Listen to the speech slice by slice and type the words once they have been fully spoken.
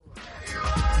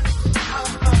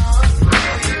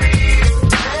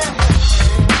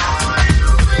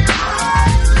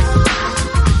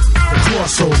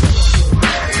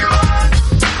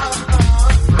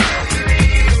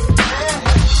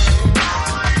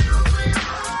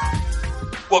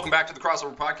Welcome back to the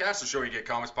Crossover Podcast, the show you get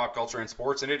comics, pop culture, and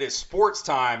sports. And it is sports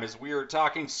time as we are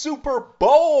talking Super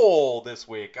Bowl this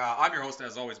week. I'm your host,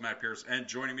 as always, Matt Pierce, and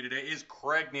joining me today is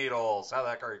Craig Needles. How the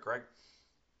heck are you, Craig?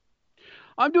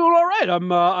 I'm doing all right.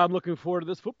 I'm looking forward to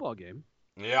this football game.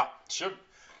 Yeah,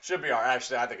 should be all right.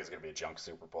 Actually, I think it's going to be a junk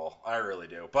Super Bowl. I really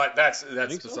do. But that's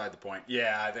beside the point.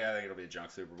 Yeah, I think it'll be a junk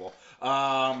Super Bowl.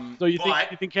 So you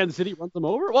think Kansas City runs them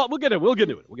over? Well, we'll get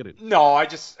into it. No,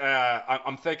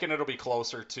 I'm thinking it'll be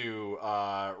closer to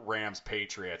Rams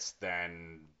Patriots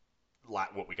than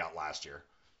what we got last year.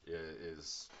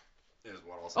 Is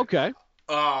what I'll say. Okay.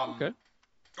 Okay.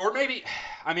 Or maybe,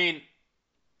 I mean,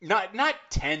 not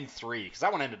 10-3 because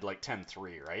that one ended like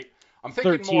 10-3, right? I'm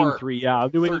thinking 13-3, yeah.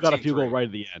 New England got a field goal right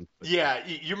at the end. Yeah,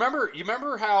 you remember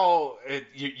how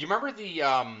you remember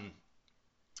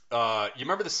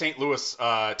the St. Louis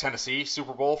Tennessee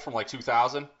Super Bowl from like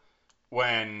 2000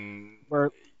 when where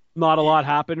not a lot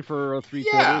happened for three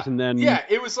quarters and then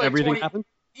it was like everything happened.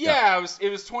 Yeah,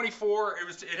 it was 24.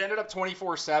 It ended up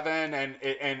 24-7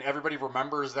 and everybody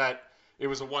remembers that it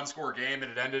was a one-score game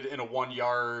and it ended in a 1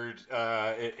 yard.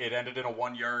 It ended in a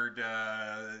 1 yard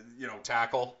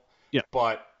tackle. Yeah,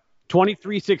 but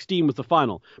 23-16 was the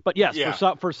final. But yes,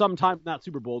 for some time in that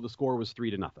Super Bowl, the score was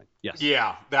 3-0. Yes.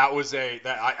 Yeah, that was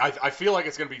I feel like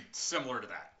it's going to be similar to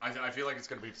that. I feel like it's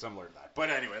going to be similar to that. But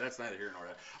anyway, that's neither here nor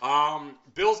there.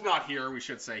 Bill's not here. We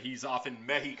should say he's off in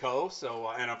Mexico.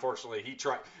 So and unfortunately he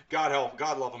tried. God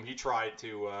love him. He tried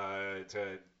to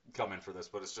come in for this,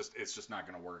 but it's just not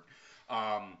going to work.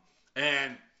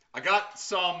 And I got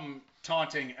some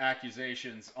taunting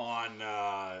accusations on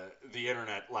the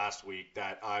internet last week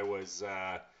that I was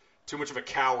too much of a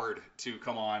coward to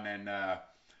come on and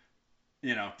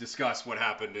discuss what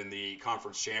happened in the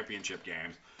conference championship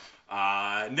games.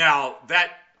 Now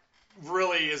that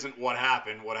really isn't what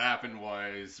happened. What happened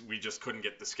was we just couldn't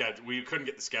get the schedule. We couldn't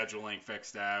get the scheduling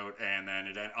fixed out, and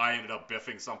then I ended up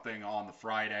biffing something on the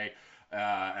Friday. And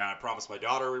I promised my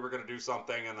daughter we were going to do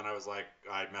something, and then I was like,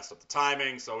 I messed up the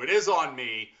timing, so it is on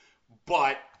me.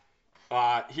 But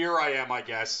here I am, I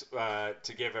guess,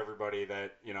 to give everybody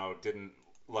that didn't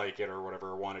like it or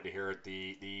whatever, wanted to hear it,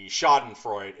 the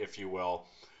Schadenfreude, if you will,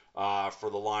 for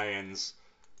the Lions.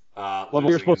 Well,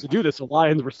 we were supposed to do this. The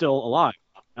Lions were still alive.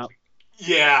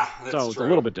 Yeah, that's so it's true. A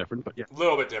little bit different, but yeah. A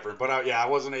little bit different, but I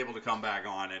wasn't able to come back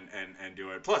on and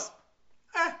do it. Plus,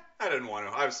 I didn't want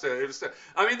to.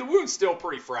 I mean, the wound's still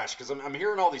pretty fresh because I'm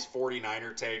hearing all these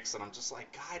 49er takes, and I'm just like,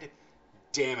 God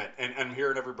damn it. And I'm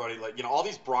hearing everybody, like, all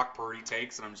these Brock Purdy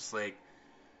takes, and I'm just like,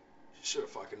 should have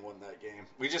fucking won that game.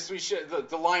 We should.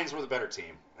 The Lions were the better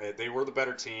team. They were the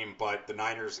better team, but the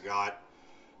Niners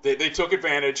they took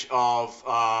advantage of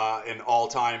an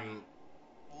all-time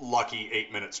lucky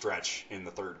 8-minute stretch in the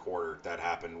third quarter that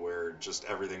happened where just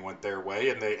everything went their way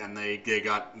and they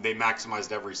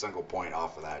maximized every single point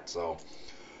off of that. So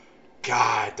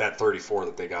God, that 34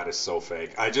 that they got is so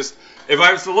fake. If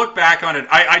I was to look back on it,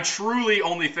 I truly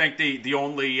only think the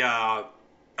only I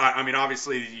mean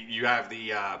obviously you have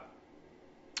the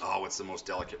what's the most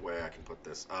delicate way I can put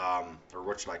this? Or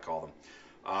what should I call them?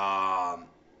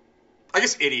 I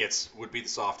guess idiots would be the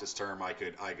softest term I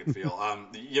could feel.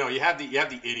 You have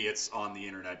the idiots on the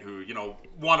internet who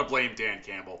want to blame Dan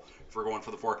Campbell for going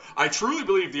for the 4. I truly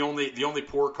believe the only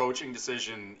poor coaching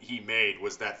decision he made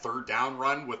was that third down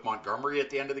run with Montgomery at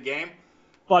the end of the game.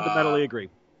 Fundamentally agree.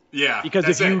 Yeah, because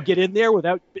if you get in there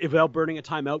without burning a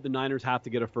timeout, the Niners have to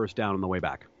get a first down on the way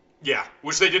back. Yeah,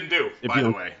 which they didn't do, by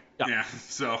the way. Yeah.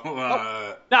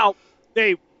 So now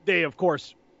they of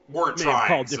course weren't may trying. Have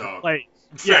called different plays.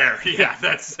 Fair, yeah,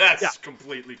 that's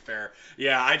completely fair.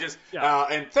 Yeah,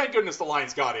 and thank goodness the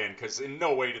Lions got in because in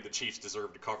no way did the Chiefs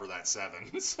deserve to cover that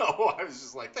 7. So I was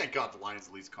just like, thank God the Lions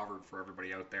at least covered for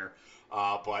everybody out there.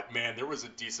 But man, there was a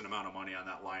decent amount of money on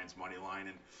that Lions money line,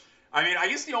 and I mean, I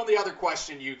guess the only other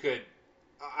question you could,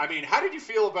 how did you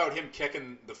feel about him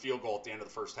kicking the field goal at the end of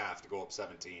the first half to go up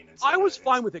 17? I was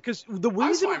fine with it because the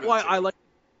reason why I like,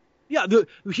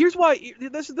 here's why.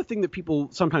 This is the thing that people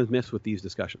sometimes miss with these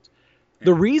discussions.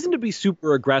 The reason to be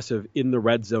super aggressive in the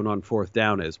red zone on fourth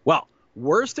down is,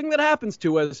 worst thing that happens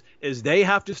to us is they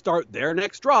have to start their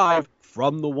next drive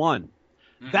from the 1.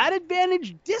 Mm-hmm. That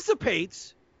advantage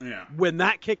dissipates when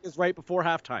that kick is right before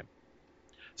halftime.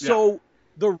 So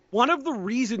one of the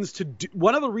reasons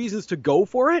to go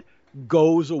for it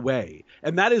goes away,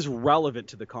 and that is relevant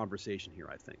to the conversation here.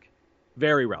 I think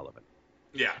very relevant.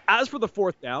 Yeah. As for the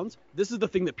fourth downs, this is the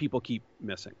thing that people keep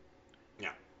missing.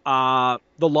 Yeah.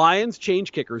 The Lions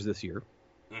changed kickers this year.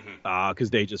 because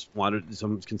they just wanted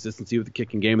some consistency with the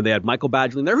kicking game, and they had Michael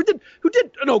Badgley there who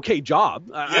did an okay job.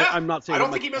 I'm not saying I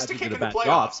don't think he missed a kick in the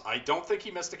playoffs. I don't think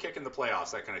he missed a kick in the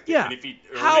playoffs. That kind of thing. Yeah. And if he,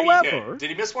 however, did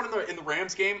he miss one in the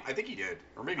Rams game? I think he did,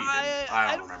 or maybe he didn't.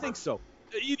 I don't remember. Think so.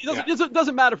 It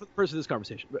doesn't matter for the purpose of this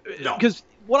conversation. No. Because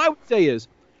what I would say is,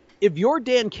 if you're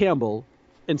Dan Campbell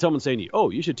and someone's saying to you, "Oh,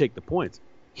 you should take the points,"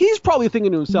 he's probably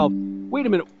thinking to himself, "Wait a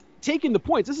minute. Taking the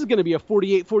points, this is going to be a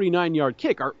 48, 49-yard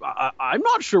kick. I'm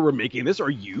not sure we're making this. Are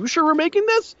you sure we're making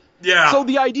this?" Yeah. So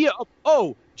the idea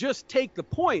of, just take the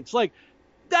points, like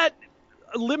that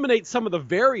eliminates some of the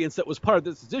variance that was part of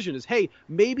this decision is, hey,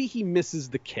 maybe he misses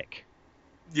the kick.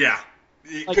 Yeah.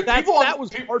 Like that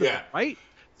was part of it, right?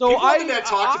 So people on the net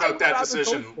talked about that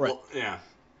decision. Yeah.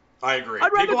 I agree.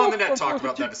 People on the net talked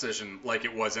about that decision like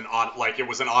it was an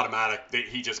automatic.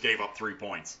 He just gave up 3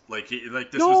 points. This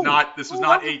was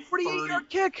not a 48-yard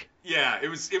kick. Yeah, it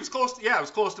was close. Yeah, it was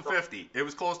close to 50. It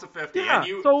was close to 50. Yeah.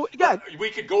 And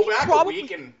we could go back a week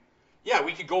and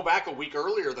we could go back a week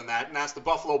earlier than that and ask the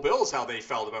Buffalo Bills how they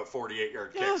felt about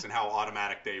 48-yard kicks and how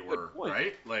automatic they were.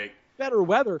 Right? Like. Better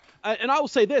weather. And I will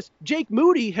say this, Jake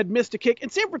Moody had missed a kick in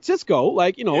San Francisco.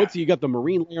 You got the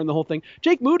Marine layer and the whole thing.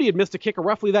 Jake Moody had missed a kick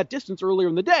roughly that distance earlier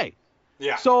in the day.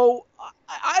 Yeah. So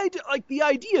I like the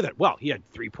idea that, he had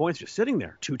 3 points just sitting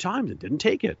there 2 times and didn't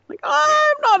take it.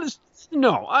 I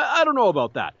don't know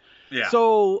about that. Yeah.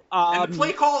 So and the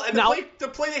play call and the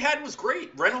play they had was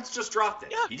great. Reynolds just dropped it.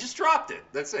 Yeah. He just dropped it.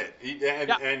 That's it.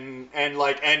 And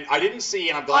I didn't see,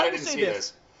 and I'm glad I didn't see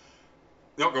this.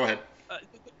 No, go ahead.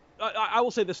 I will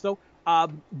say this, though.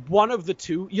 One of the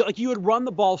two, you had run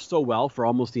the ball so well for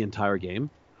almost the entire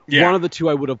game. Yeah. One of the two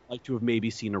I would have liked to have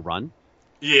maybe seen a run.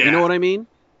 Yeah. You know what I mean?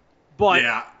 But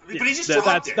he just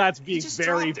dropped it. That's being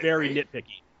very, very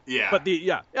nitpicky. Yeah. But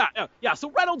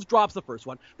So Reynolds drops the first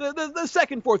one. The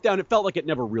second fourth down, it felt like it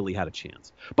never really had a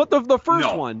chance. But the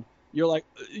first one, you're like,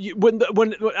 when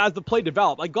as the play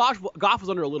developed, like Goff was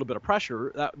under a little bit of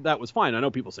pressure. That was fine. I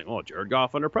know people saying, "Oh, Jared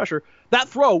Goff under pressure." That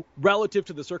throw, relative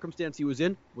to the circumstance he was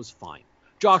in, was fine.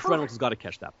 Josh Reynolds has got to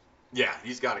catch that. Yeah,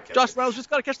 he's got to catch. Josh Reynolds just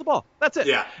got to catch the ball. That's it.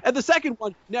 Yeah. And the second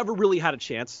one never really had a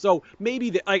chance. So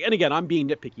maybe, and again, I'm being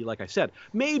nitpicky, like I said.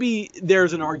 Maybe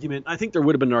there's an argument. I think there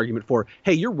would have been an argument for,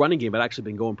 hey, your running game had actually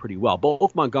been going pretty well.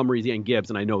 Both Montgomery and Gibbs,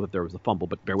 and I know that there was a fumble,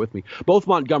 but bear with me. Both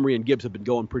Montgomery and Gibbs have been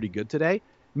going pretty good today.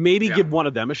 Maybe give one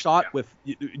of them a shot with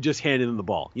just handing them the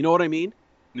ball. You know what I mean?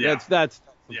 Yeah. That's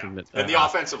something that. And the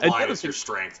offensive line is your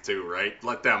strength too, right?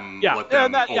 Let them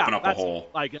open up a hole.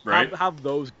 Right? Have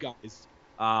those guys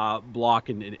block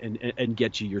and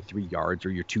get you your 3 yards or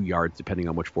your 2 yards, depending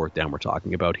on which fourth down we're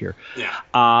talking about here. Yeah.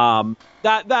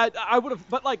 That I would have,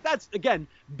 but that's again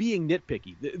being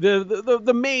nitpicky.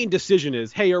 The main decision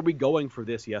is, hey, are we going for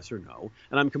this? Yes or no?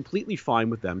 And I'm completely fine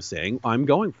with them saying I'm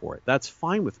going for it. That's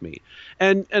fine with me.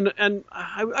 And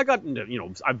I got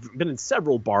into, I've been in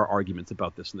several bar arguments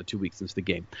about this in the 2 weeks since the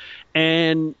game,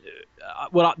 and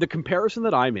the comparison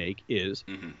that I make is.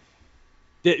 Mm-hmm.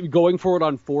 Going forward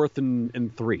on 4th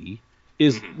and 3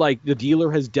 is like the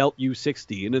dealer has dealt you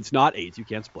 60, and it's not 8. You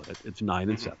can't split it. It's 9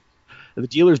 and 7. And the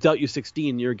dealer's dealt you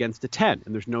 16, you're against a 10,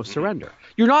 and there's no surrender.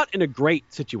 You're not in a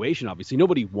great situation, obviously.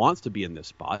 Nobody wants to be in this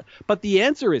spot, but the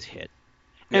answer is hit.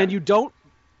 Yeah. And you don't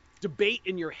debate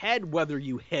in your head whether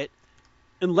you hit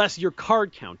unless you're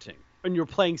card counting and you're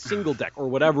playing single deck or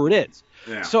whatever it is.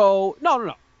 Yeah. So,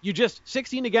 no. You just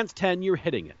 16 against 10, you're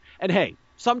hitting it. And hey,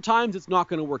 sometimes it's not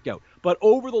going to work out. But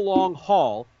over the long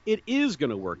haul, it is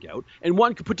going to work out. And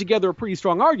one could put together a pretty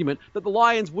strong argument that the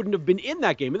Lions wouldn't have been in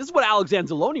that game. And this is what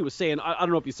Alexander Zaloni was saying. I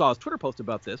don't know if you saw his Twitter post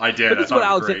about this. I did. But this is what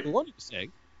Alexander Zaloni was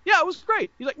saying. Yeah, it was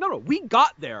great. He's like, no, we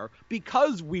got there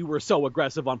because we were so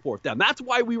aggressive on 4th down. That's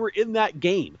why we were in that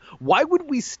game. Why would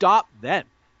we stop then?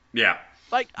 Yeah.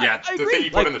 I the agree. Thing he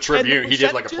put in the Tribune, he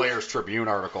did like a Players Tribune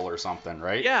article or something,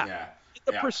 right? Yeah.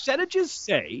 The percentages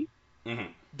say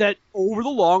that over the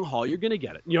long haul, you're going to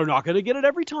get it. You're not going to get it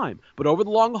every time, but over the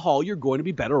long haul, you're going to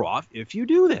be better off if you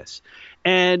do this.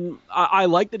 And I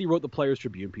like that he wrote the Players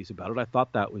Tribune piece about it. I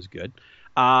thought that was good.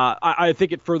 I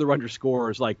think it further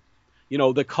underscores,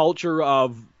 the culture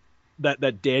of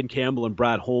that Dan Campbell and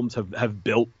Brad Holmes have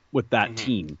built with that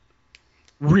team.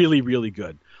 Really, really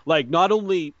good. Like, not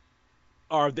only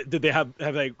did they have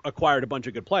they acquired a bunch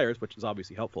of good players, which is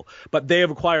obviously helpful, but they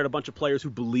have acquired a bunch of players who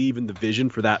believe in the vision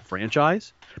for that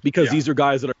franchise, because these are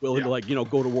guys that are willing to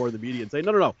go to war in the media and say,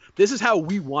 no, this is how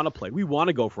we want to play. We want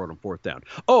to go for it on 4th down.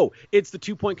 Oh, it's the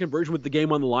 2-point conversion with the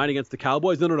game on the line against the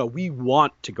Cowboys. No, we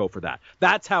want to go for that.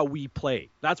 That's how we play.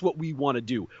 That's what we want to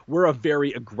do. We're a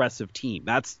very aggressive team.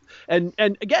 And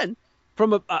again,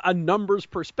 from a numbers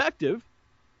perspective,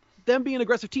 them being an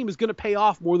aggressive team is going to pay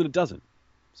off more than it doesn't.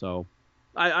 So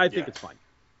I think it's fine.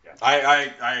 Yeah.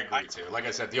 I agree too. Like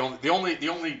I said, the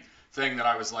only thing that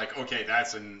I was like, okay,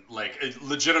 that's a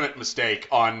legitimate mistake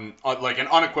on like an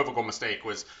unequivocal mistake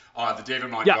was the David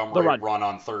Montgomery run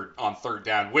on third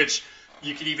down, which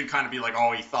you could even kind of be like,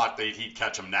 oh, he thought that he'd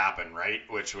catch him napping, right?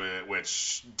 Which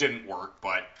didn't work,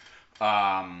 but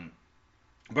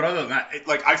other than that,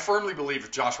 I firmly believe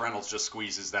if Josh Reynolds just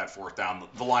squeezes that fourth down,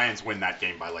 the Lions win that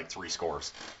game by like 3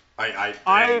 scores. Right?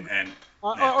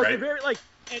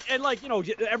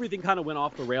 Everything kind of went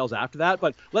off the rails after that.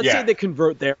 But let's say they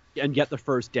convert there and get the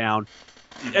first down.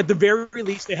 Mm-hmm. At the very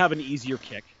least, they have an easier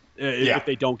kick if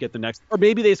they don't get the next. Or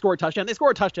maybe they score a touchdown. They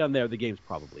score a touchdown there, the game's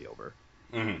probably over.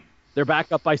 Mm-hmm. They're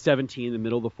back up by 17 in the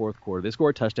middle of the fourth quarter. They score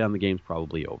a touchdown, the game's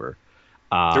probably over.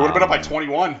 They would have been up by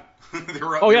 21. They would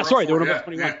have been up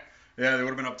by 21. Yeah, they would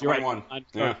have been up 21.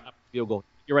 Right. Field goal.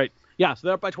 You're right. Yeah, so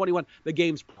they're up by 21. The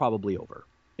game's probably over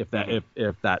if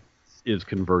that is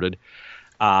converted.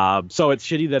 So it's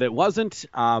shitty that it wasn't.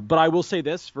 But I will say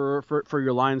this for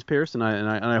your Lions, Pierce, and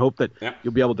I hope that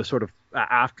you'll be able to sort of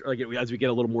as we get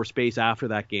a little more space after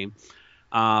that game.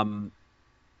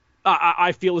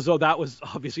 I feel as though that was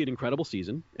obviously an incredible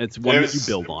season. It's one that you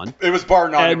build on. It was bar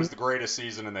none. It was the greatest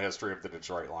season in the history of the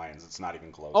Detroit Lions. It's not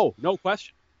even close. Oh, no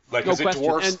question.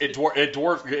 It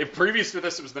dwarfs. Previous to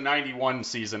this, it was the '91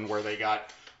 season where they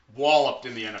got walloped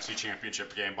in the NFC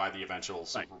Championship game by the eventual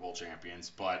Super Bowl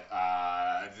champions. But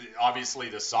obviously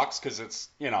this sucks because it's,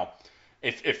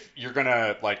 if you're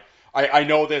gonna I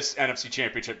know this NFC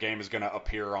Championship game is gonna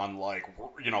appear on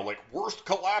worst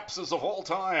collapses of all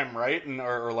time, right? And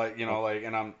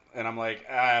and I'm like,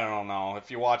 I don't know.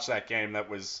 If you watch that game, that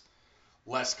was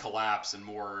less collapse and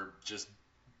more just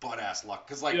butt ass luck.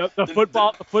 Because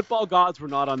the football gods were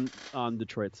not on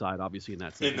Detroit's side, obviously in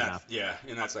that second half. Yeah,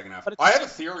 in that second half. I have a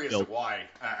theory as to why.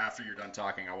 After you're done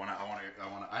talking,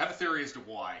 I have a theory as to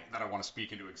why that I want to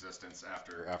speak into existence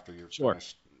after you're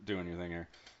finished doing your thing here.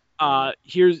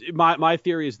 Here's my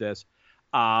theory is this.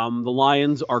 The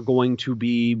Lions are going to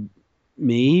be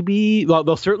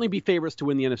they'll certainly be favorites to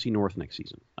win the NFC North next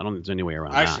season. I don't think there's any way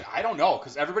around that. I don't know,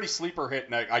 because everybody's sleeper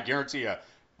hit, I guarantee you,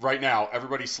 right now,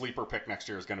 everybody's sleeper pick next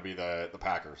year is going to be the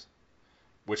Packers,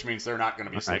 which means they're not going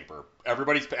to be a sleeper.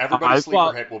 Everybody's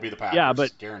sleeper hit will be the Packers. Yeah,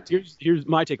 but guaranteed. Here's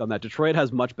my take on that. Detroit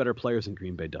has much better players than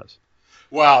Green Bay does.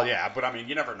 Well, yeah, but I mean,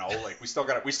 you never know. We still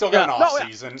got an off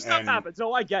season. Stuff happens.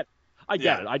 No, I get it. I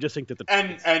get it. I just think that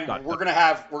we're gonna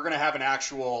have an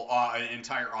actual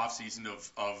entire offseason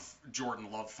of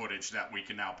Jordan Love footage that we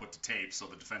can now put to tape, so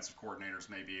the defensive coordinators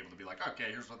may be able to be like,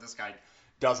 okay, here's what this guy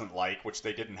doesn't like, which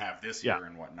they didn't have this year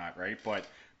and whatnot, right? But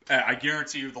I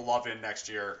guarantee you the Love in next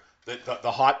year.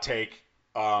 The hot take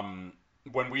when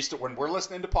we're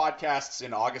listening to podcasts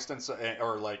in August in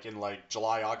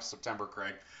July, August, September,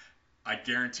 Craig. I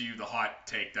guarantee you the hot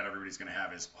take that everybody's going to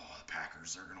have is, the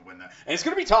Packers are going to win that. And it's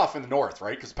going to be tough in the North,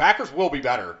 right? Because Packers will be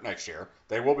better next year.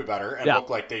 They will be better and look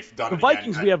like they've done it again.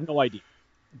 Vikings, we have no idea.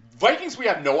 Vikings, we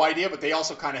have no idea, but they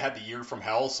also kind of had the year from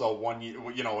hell. So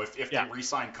if they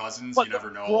re-sign Cousins, you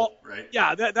never know, right?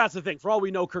 Yeah, that's the thing. For all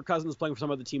we know, Kirk Cousins is playing for some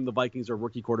other team. The Vikings are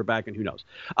rookie quarterback, and who knows?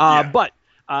 But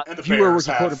and the Bears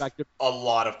have a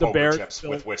lot of poker chips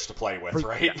with which to play with,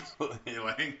 right?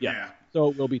 Yeah.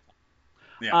 So it will be.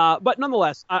 Yeah. But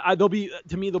nonetheless, they'll be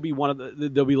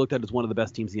looked at as one of the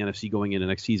best teams in the NFC going into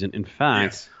next season. In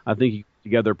fact, I think you put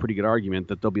together a pretty good argument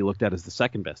that they'll be looked at as the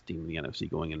second best team in the NFC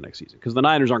going into next season, because the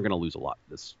Niners aren't going to lose a lot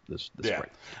this spring.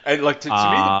 And to me,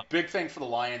 the big thing for the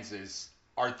Lions is,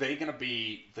 are they going to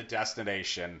be the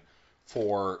destination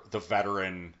for the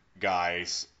veteran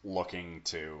guys looking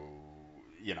to,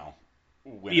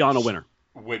 win? Be on a winner.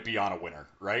 Would be on a winner,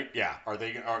 right? Yeah. Are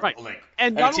they right.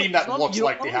 And a team that looks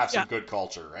like they have some good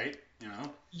culture, right?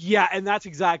 Yeah, and that's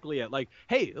exactly it.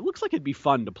 Hey, it looks like it'd be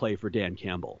fun to play for Dan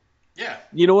Campbell. Yeah.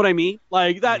 You know what I mean?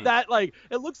 That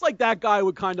it looks like that guy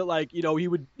would kind of he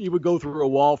would go through a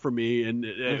wall for me,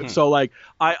 and so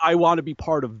I want to be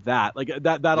part of that.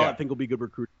 I think will be good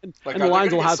recruiting. And the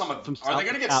Lions will have some. Are they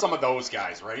going to get some of those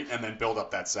guys, right? And then build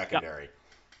up that secondary,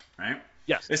 right?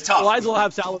 Yes, it's tough. The Lions will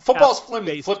have salad. Football's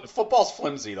flimsy. Football's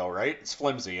flimsy, though, right? It's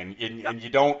flimsy, and you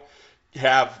don't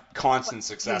have constant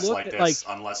success like this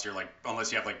unless you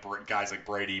have guys like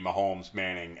Brady, Mahomes,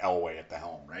 Manning, Elway at the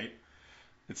helm, right?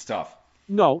 It's tough.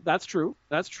 No, that's true.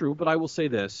 That's true. But I will say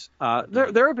this: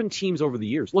 there have been teams over the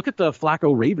years. Look at the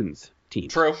Flacco Ravens team.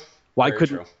 True. Why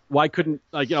couldn't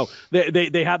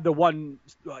they had the one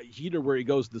heater where he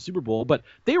goes to the Super Bowl, but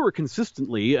they were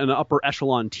consistently an upper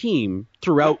echelon team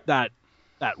throughout that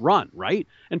run, right?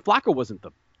 And Flacco wasn't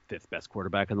the 5th best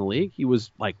quarterback in the league. He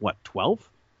was 12?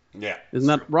 Yeah. Isn't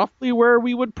that roughly where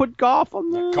we would put Goff on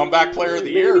the comeback player of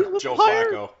the year, Joe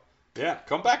Flacco? Yeah,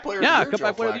 comeback player of the year,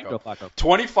 comeback player of the year, Joe Flacco.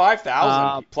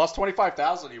 25,000 plus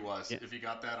 25,000 he was. Yeah. If you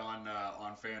got that on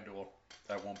FanDuel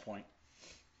at one point.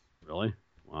 Really?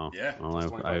 Wow. Yeah. Well,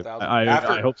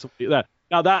 I hope somebody that.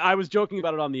 Now that I was joking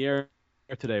about it on the air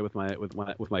today with my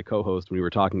co-host when we were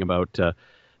talking about.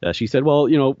 She said, "Well,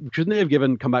 shouldn't they have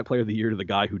given comeback player of the year to the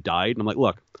guy who died?" And I'm like,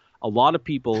 "Look, a lot of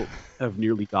people have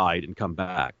nearly died and come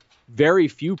back. Very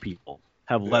few people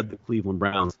have led the Cleveland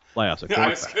Browns playoffs. I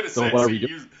was going to say,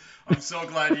 I'm so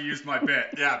glad you used my bit.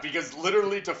 Yeah, because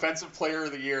literally defensive player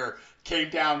of the year came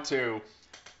down to,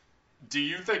 do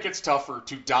you think it's tougher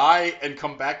to die and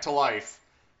come back to life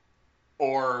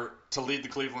or to lead the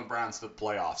Cleveland Browns to the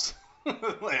playoffs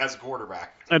as a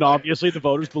quarterback? And obviously the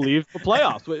voters believe the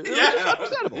playoffs. Yeah,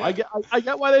 understandable. Yeah. I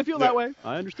get why they feel that way.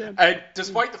 I understand. And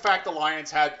despite the fact the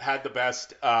Lions had the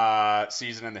best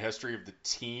season in the history of the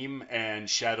team and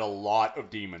shed a lot of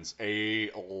demons.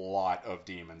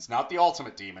 Not the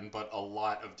ultimate demon, but a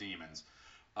lot of demons.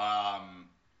 I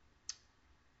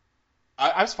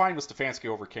was fine with Stefanski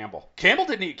over Campbell. Campbell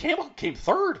came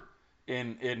third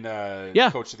in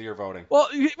Coach of the Year voting. Well,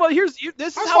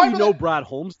 this is how you know Brad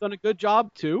Holmes done a good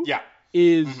job too. Yeah.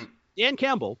 Is Dan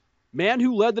Campbell, man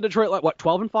who led the Detroit,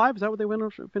 12-5? Is that what they win?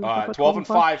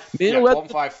 12-5.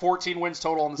 12-5. 14 wins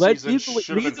total in the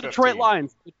season. Leads the Detroit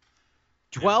Lions.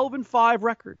 12-5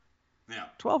 record. Yeah.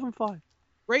 12-5.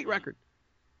 Great record.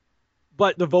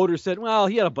 But the voters said, well,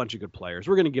 he had a bunch of good players.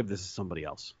 We're going to give this to somebody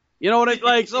else. You know what I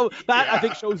like? So that I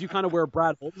think shows you kind of where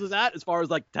Brad Holmes is at as far as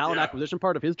talent acquisition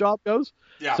part of his job goes.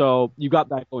 Yeah. So you got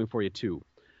that going for you too.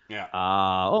 Yeah.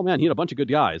 Oh man, he had a bunch of good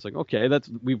guys. Okay,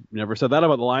 we've never said that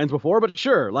about the Lions before, but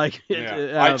sure. I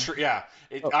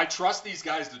trust these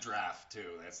guys to draft too.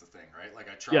 That's the thing, right? I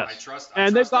trust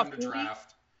them to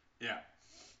draft. Yeah.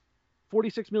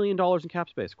 $46 million in cap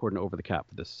space according to Over the Cap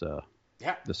this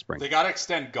spring. They got to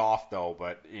extend Goff though,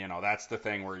 but that's the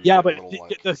thing where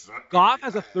Goff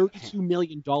has a $32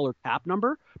 million cap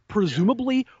number.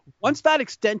 Presumably, once that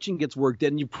extension gets worked,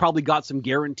 then you've probably got some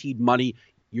guaranteed money.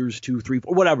 Years 2, 3,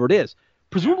 4, whatever it is.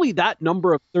 Presumably that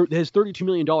number of his $32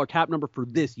 million cap number for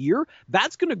this year,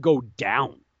 that's going to go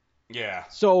down. Yeah.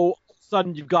 So all of a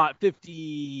sudden you've got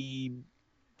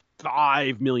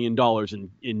 $55 million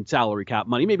in salary cap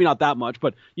money. Maybe not that much,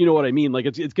 but you know what I mean?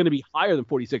 It's going to be higher than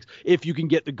 46 if you can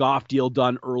get the Goff deal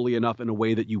done early enough in a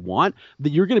way that you want, that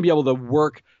you're going to be able to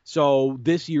work so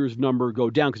this year's number go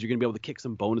down because you're going to be able to kick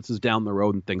some bonuses down the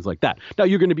road and things like that. Now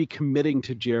you're going to be committing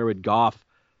to Jared Goff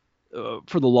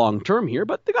for the long term here,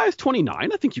 but the guy's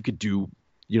 29. I think you could do,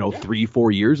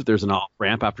 3-4 years if there's an off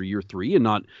ramp after year 3 and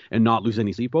not lose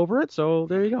any sleep over it. So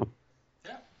there you go.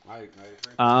 Yeah, I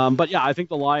agree. But yeah, I think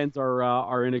the Lions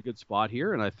are in a good spot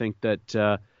here, and I think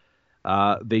that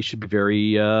they should be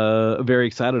very very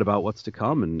excited about what's to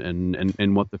come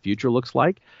and what the future looks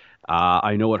like.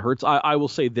 I know it hurts. I will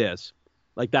say this.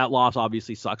 That loss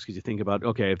obviously sucks because you think about,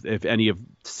 okay, if any of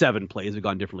 7 plays had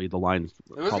gone differently, the Lions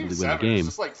probably win the game. It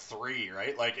was just 3,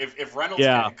 right? If Reynolds,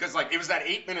 because it was that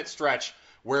 8-minute stretch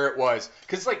where it was,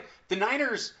 because the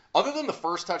Niners, other than the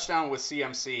first touchdown with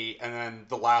CMC and then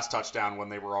the last touchdown when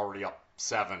they were already up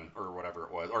 7 or whatever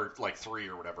it was, or 3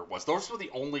 or whatever it was, those were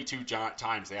the only 2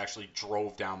 times they actually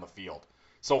drove down the field.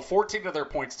 So 14 of their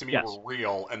points to me were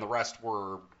real, and the rest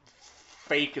were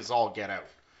fake as all get out.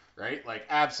 Right,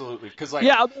 absolutely, because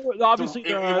obviously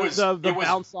the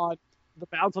bounce on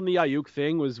the Ayuk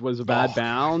thing was a bad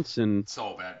bounce, and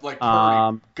so bad.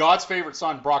 Purdy, God's favorite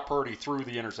son, Brock Purdy, threw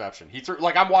the interception. He threw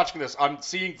I'm watching this, I'm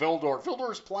seeing Vildor.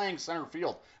 Vildor's playing center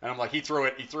field, and I'm he threw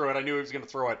it. I knew he was going to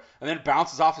throw it, and then it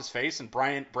bounces off his face, and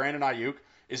Brandon Ayuk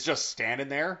is just standing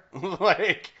there.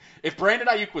 If Brandon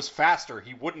Ayuk was faster,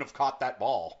 he wouldn't have caught that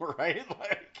ball, right?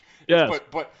 Yes.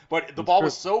 But the ball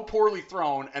was so poorly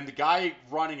thrown, and the guy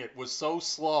running it was so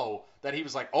slow that he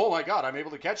was like, "Oh my God, I'm able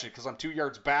to catch it because I'm 2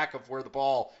 yards back of where the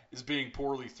ball is being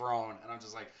poorly thrown." And I'm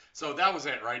just so that was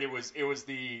it, right? It was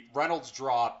the Reynolds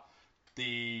drop,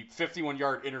 the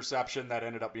 51-yard interception that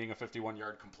ended up being a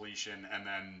 51-yard completion, and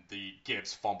then the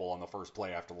Gibbs fumble on the first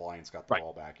play after the Lions got the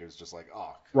ball back. It was just oh,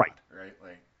 God, right?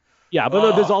 Yeah,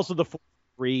 but there's also the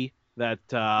 3. That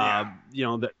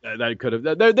that could have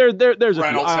there's a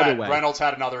Reynolds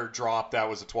had another drop that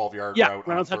was a 12-yard route.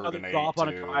 Reynolds had another drop on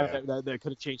a drive that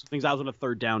could have changed things. That was on a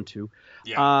 3rd down too.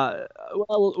 Yeah.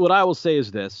 What I will say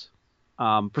is this: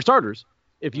 for starters,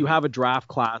 if you have a draft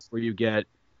class where you get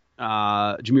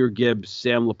Jahmyr Gibbs,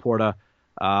 Sam Laporta,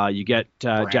 you get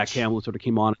Jack Campbell, who sort of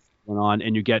came on, went on,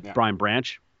 and you get Brian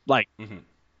Branch,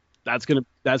 that's gonna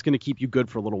keep you good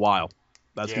for a little while.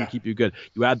 That's going to keep you good.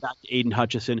 You add that to Aiden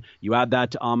Hutchison. You add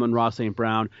that to Amon-Ra St.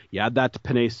 Brown. You add that to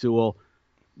Penei Sewell.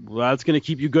 Well, that's going to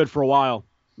keep you good for a while.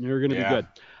 You're going to be good.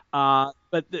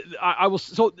 But I will.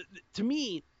 So to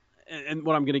me, and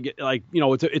what I'm going to get, like, you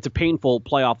know, it's a painful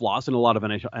playoff loss, and a lot of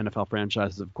NFL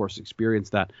franchises, of course,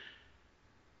 experience that.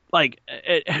 Like,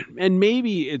 and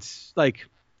maybe it's like,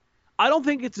 I don't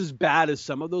think it's as bad as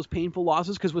some of those painful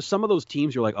losses, because with some of those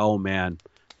teams, you're like, oh man,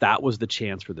 that was the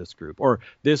chance for this group, or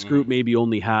this group maybe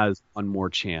only has one more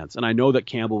chance. And I know that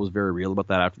Campbell was very real about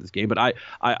that after this game, but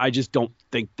I just don't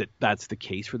think that that's the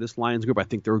case for this Lions group. I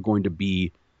think there are going to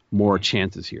be more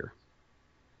chances here.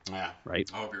 Yeah.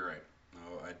 Right. I hope you're right.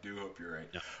 Oh, I do hope you're right.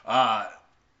 Yeah.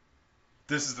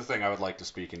 This is the thing I would like to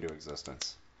speak into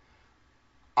existence.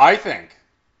 I think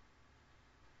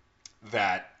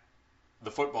that the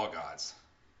football gods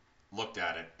looked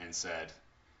at it and said,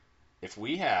 if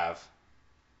we have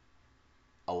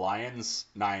a Lions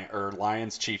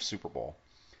Chiefs Super Bowl,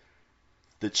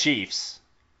 the Chiefs,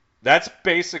 that's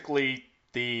basically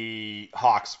the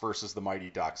Hawks versus the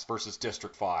Mighty Ducks versus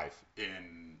District 5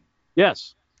 in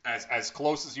as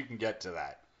close as you can get to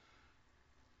that.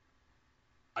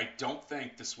 I don't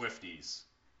think the Swifties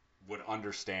would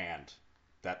understand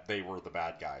that they were the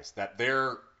bad guys, that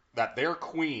their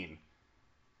queen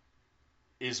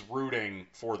is rooting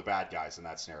for the bad guys in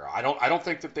that scenario. I don't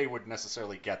think that they would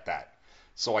necessarily get that.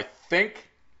 So I think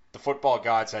the football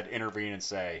gods had to intervene and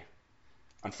say,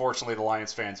 unfortunately, the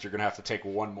Lions fans, you're going to have to take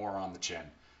one more on the chin,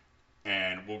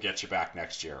 and we'll get you back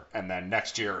next year. And then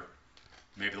next year,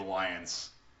 maybe the Lions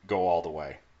go all the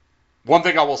way. One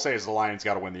thing I will say is the Lions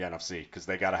got to win the NFC, because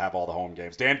they got to have all the home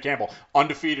games. Dan Campbell,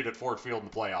 undefeated at Ford Field in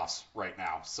the playoffs right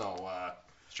now. So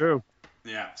it's true.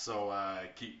 Yeah, so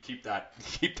keep that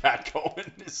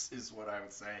going is what I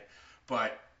would say.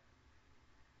 But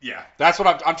yeah, that's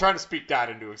what I'm trying to speak that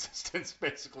into existence.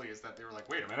 Basically, is that they were like,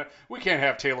 wait a minute, we can't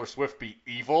have Taylor Swift be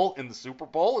evil in the Super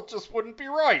Bowl. It just wouldn't be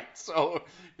right. So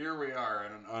here we are,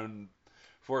 and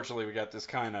unfortunately, we got this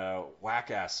kind of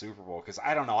whack ass Super Bowl, because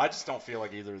I don't know, I just don't feel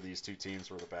like either of these two teams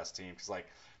were the best team, because like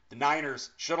the Niners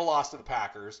should have lost to the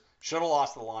Packers, should have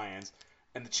lost to the Lions.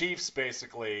 And the Chiefs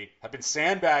basically have been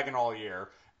sandbagging all year,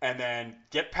 and then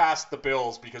get past the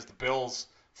Bills because the Bills'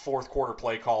 fourth quarter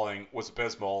play calling was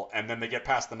abysmal, and then they get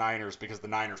past the Niners because the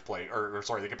Niners play,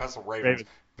 they get past the Ravens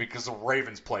because the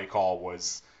Ravens play call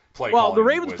was play calling. Well, the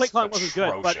Ravens play calling atrocious.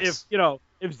 Wasn't good, but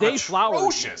if Zay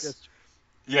Flowers,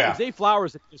 Zay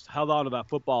Flowers had just held on to that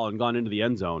football and gone into the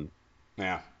end zone.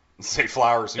 Yeah, Zay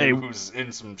Flowers, who's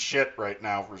in some shit right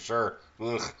now for sure.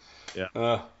 Ugh.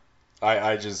 Yeah.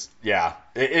 I just I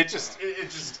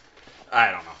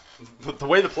don't know. The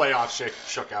way the playoffs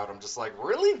shook out, I'm just like,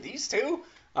 really? These two?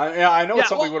 I know it's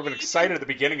something we would have been excited at the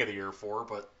beginning of the year for,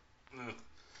 but...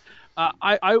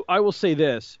 I will say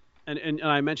this, and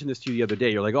I mentioned this to you the other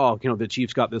day. You're like, oh, the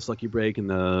Chiefs got this lucky break, and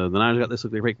the Niners got this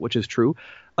lucky break, which is true.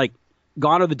 Like,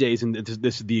 gone are the days, and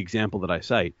this is the example that I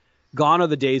cite, gone are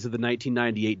the days of the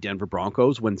 1998 Denver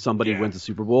Broncos when somebody wins a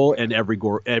Super Bowl and every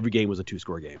game was a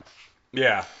 2-score game.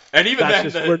 Yeah, and even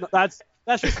that's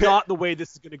just not the way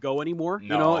this is going to go anymore.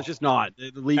 No. It's just not.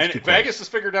 The league's and too Vegas close. has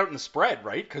figured out in the spread,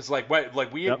 right? Because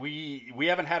we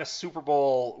haven't had a Super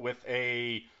Bowl with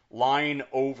a line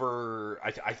over.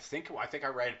 I think I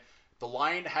read the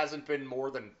line hasn't been more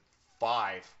than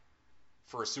 5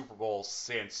 for a Super Bowl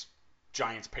since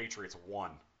Giants Patriots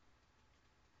won.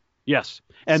 Yes,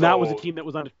 and that was a team that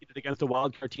was undefeated against a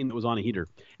wild card team that was on a heater,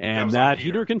 and that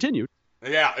heater continued.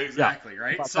 Yeah, exactly,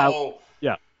 right? So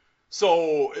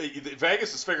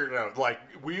Vegas has figured it out. Like,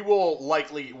 we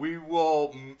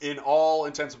will, in all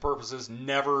intents and purposes,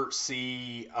 never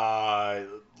see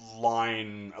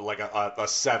line like a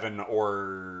 7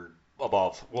 or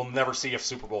above. We'll never see a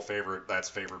Super Bowl favorite that's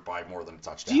favored by more than a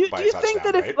touchdown. Do you think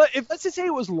that if let's just say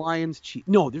it was Lions Chiefs?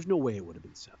 No, there's no way it would have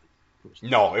been 7.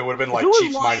 No, it would have been like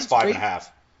Chiefs minus 5.5.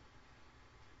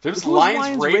 If it was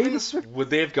Lions Ravens, would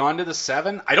they have gone to the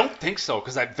 7? I don't think so,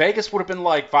 because Vegas would have been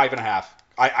like 5.5.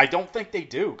 I don't think they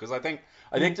do, because I think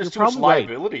there's too much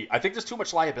liability. Right. I think there's too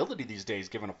much liability these days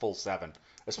given a full 7,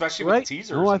 especially with the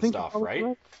teasers and stuff,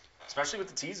 right? Especially with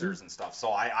the teasers and stuff.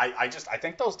 So I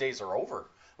think those days are over.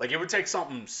 Like, it would take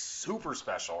something super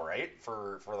special, right,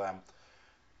 for them.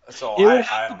 So it would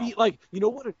have to be like, you know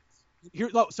what?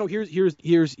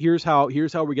 Here's how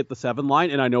we get the 7 line,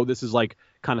 and I know this is like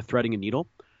kind of threading a needle.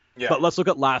 Yeah. But let's look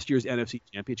at last year's NFC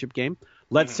Championship game.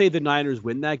 Let's say the Niners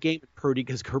win that game, Purdy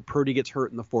gets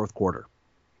hurt in the fourth quarter.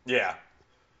 Yeah.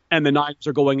 And the Niners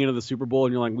are going into the Super Bowl,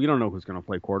 and you're like, we don't know who's going to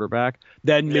play quarterback.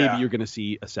 Then maybe you're going to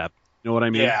see a 7. You know what I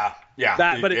mean? Yeah.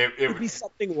 But it would be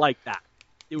something like that.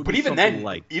 it would But be even something then,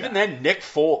 like even that. then, Nick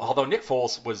Foles, although Nick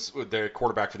Foles was the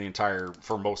quarterback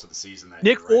for most of the season that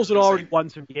Nick year, Foles had right? already won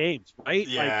some games, right?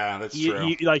 Yeah, that's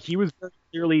true. He was very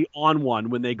clearly on one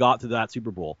when they got to that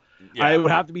Super Bowl. Yeah. It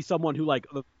would have to be someone who like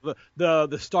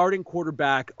the starting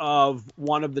quarterback of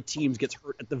one of the teams gets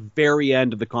hurt at the very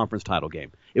end of the conference title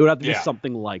game. It would have to be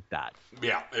something like that.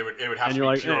 Yeah, it would have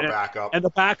to be pure backup. And the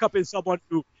backup is someone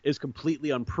who is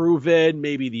completely unproven.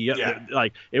 Maybe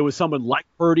it was someone like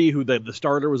Purdy, who the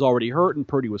starter was already hurt and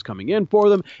Purdy was coming in for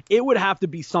them. It would have to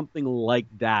be something like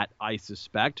that, I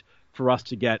suspect, for us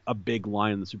to get a big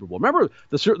line in the Super Bowl. Remember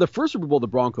the first Super Bowl the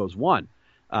Broncos won,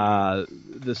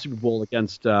 the Super Bowl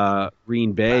against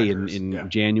Green Bay in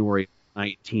January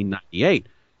 1998.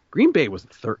 Green Bay was a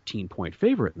 13-point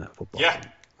favorite in that football game.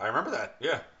 I remember that.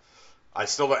 Yeah.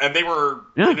 And they were,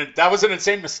 that was an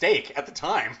insane mistake at the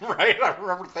time, right? I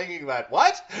remember thinking that,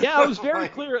 what? Yeah, it was very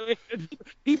clear.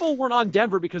 People weren't on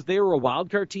Denver because they were a wild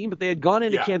card team, but they had gone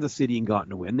into Kansas City and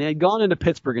gotten a win. They had gone into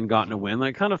Pittsburgh and gotten a win.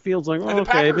 That kind of feels like,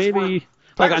 okay, maybe.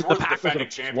 The defending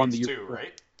champions too,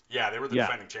 right? Yeah, they were the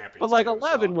defending champions. But like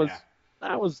 11 was,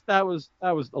 that was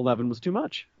 11 was too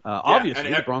much.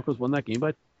 Obviously, the Broncos won that game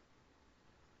by.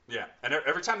 Yeah, and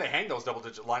every time they hang those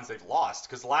double-digit lines, they've lost.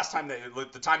 Because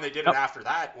the time they did it after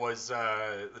that was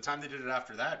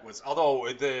although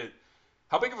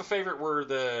how big of a favorite were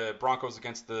the Broncos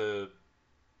against the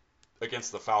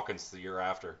Falcons the year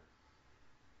after?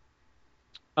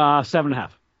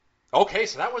 7.5. Okay,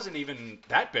 so that wasn't even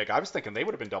that big. I was thinking they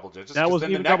would have been double digits. That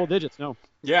wasn't even double digits, no.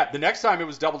 Yeah, the next time it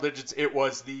was double digits, it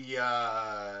was the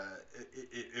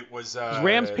it was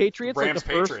Rams Patriots. Rams like the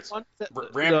Patriots. First one?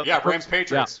 Rams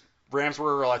Patriots. Yeah. Rams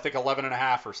were I think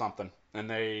 11.5 or something, and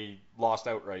they lost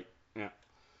outright. Yeah.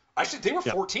 Actually, they were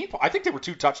 14. I think they were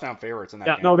 2 touchdown favorites in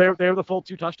that game. No, they were the full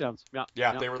 2 touchdowns.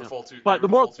 Yeah, they were the full 2. But the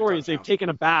moral story is they've taken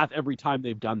a bath every time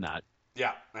they've done that.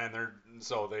 Yeah, and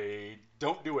they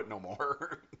don't do it no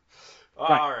more.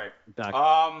 Right. All right.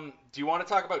 Exactly. Do you want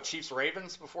to talk about Chiefs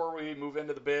Ravens before we move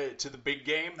into the big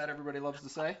game that everybody loves to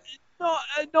say?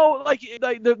 No.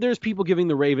 There's people giving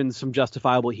the Ravens some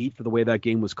justifiable heat for the way that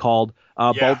game was called.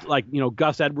 Both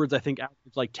Gus Edwards, I think,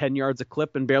 averaged like 10 yards a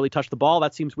clip and barely touched the ball.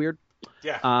 That seems weird.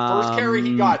 Yeah. First carry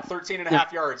he got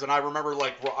 13.5 yards, and I remember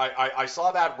I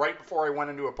saw that right before I went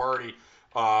into a party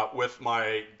with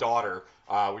my daughter.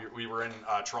 We were in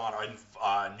Toronto, in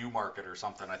Newmarket or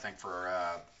something, I think, for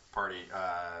a party.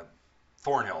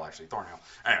 Thornhill.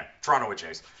 Anyway, Toronto with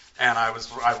Jays. And I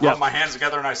rubbed my hands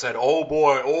together and I said, oh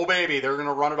boy, oh baby, they're going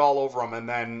to run it all over them. And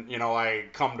then, I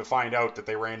come to find out that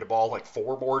they ran the ball like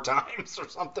 4 more times or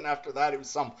something after that. It was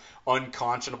some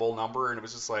unconscionable number. And it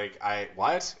was just like,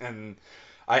 what? And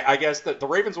I guess that the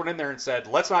Ravens went in there and said,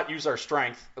 let's not use our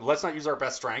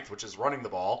best strength, which is running the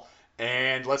ball.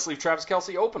 And let's leave Travis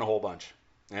Kelce open a whole bunch.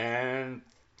 And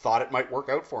thought it might work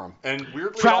out for him. And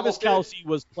weirdly, Travis Kelce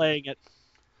was playing at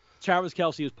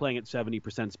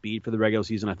 70% speed for the regular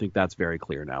season. I think that's very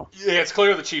clear now. Yeah, it's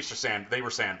clear the Chiefs were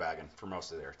sandbagging for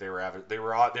most of there. They were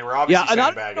obviously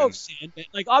sandbagging.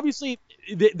 Like obviously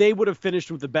they would have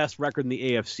finished with the best record in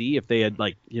the AFC if they had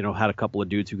had a couple of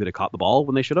dudes who could have caught the ball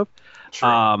when they should have.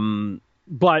 True.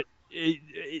 But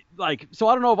so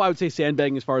I don't know if I would say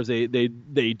sandbagging as far as they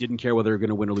didn't care whether they're going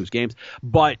to win or lose games,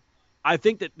 but I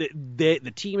think that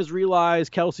the team has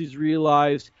realized, Kelsey's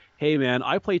realized, hey man,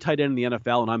 I play tight end in the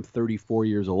NFL and I'm 34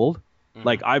 years old. Mm-hmm.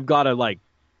 Like I've got to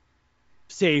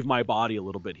save my body a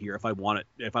little bit here if I want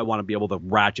to be able to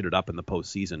ratchet it up in the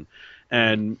postseason.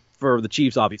 And for the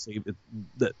Chiefs, obviously,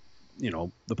 the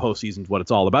postseason's what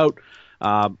it's all about.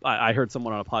 I heard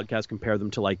someone on a podcast compare them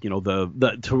to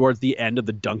the towards the end of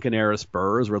the Duncan era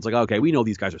Spurs, where it's like, okay, we know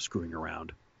these guys are screwing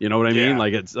around. You know what I mean?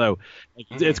 It's a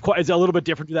little bit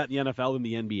different to that in the NFL than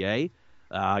the NBA.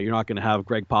 You're not going to have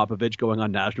Greg Popovich going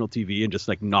on national TV and just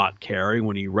not caring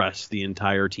when he rests the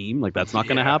entire team. That's not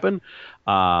going to happen.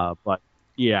 But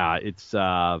yeah, it's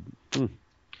the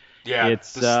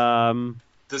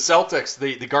Celtics,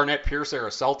 the Garnett Pierce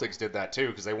era Celtics did that too,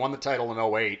 because they won the title in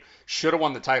 2008, should have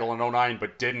won the title in 2009,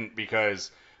 but didn't because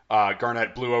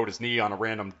Garnett blew out his knee on a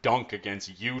random dunk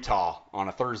against Utah on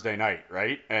a Thursday night,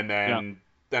 right? And then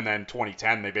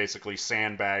 2010 they basically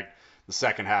sandbagged the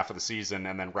second half of the season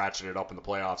and then ratcheted up in the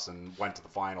playoffs and went to the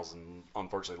finals and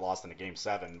unfortunately lost in a Game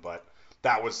 7. But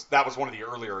that was one of the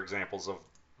earlier examples of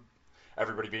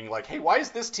everybody being like, hey, why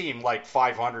is this team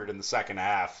 500 in the second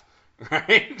half?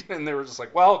 Right? And they were just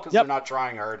like, well, because they're not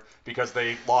trying hard because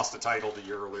they lost the title the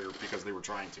year earlier because they were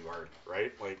trying too hard,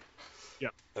 right?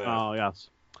 Oh, yes.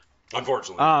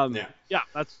 Unfortunately, yeah,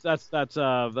 that's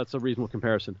a reasonable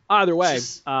comparison. Either way,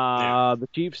 the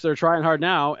Chiefs are trying hard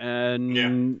now,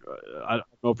 and I don't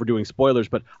know if we're doing spoilers,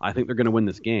 but I think they're going to win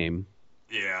this game.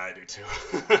 Yeah, I do too.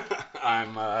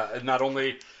 I'm not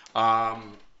only.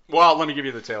 Well, let me give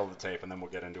you the tail of the tape, and then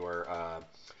we'll get into our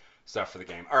stuff for the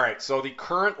game. All right, so the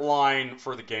current line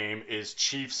for the game is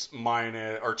Chiefs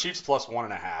plus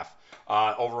 1.5.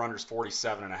 Over under is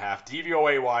 47.5.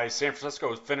 DVOA wise, San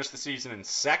Francisco finished the season in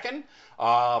second,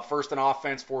 first in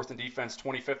offense, fourth in defense,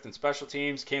 25th in special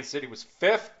teams. Kansas City was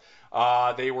fifth.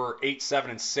 They were 8,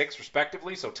 7, and 6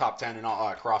 respectively, so top 10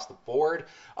 across the board.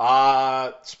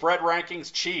 Spread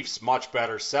rankings: Chiefs much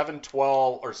better,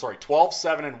 12,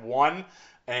 7, and 1.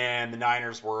 And the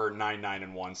Niners were 9, 9,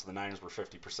 and 1, so the Niners were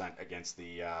 50% against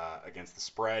the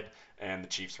spread, and the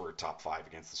Chiefs were top 5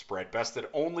 against the spread. Bested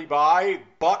only by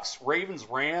Bucks, Ravens,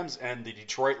 Rams, and the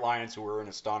Detroit Lions, who were an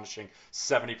astonishing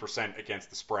 70%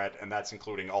 against the spread, and that's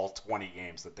including all 20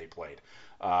 games that they played,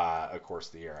 of course,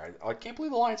 the year. I can't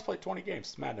believe the Lions played 20 games.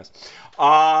 It's madness.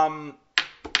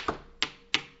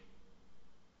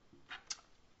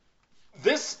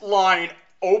 This line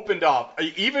opened up,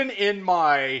 even in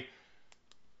my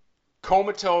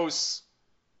comatose,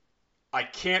 I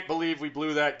can't believe we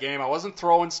blew that game. I wasn't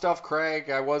throwing stuff, Craig.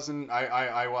 I wasn't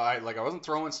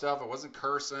throwing stuff. I wasn't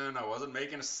cursing. I wasn't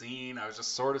making a scene. I was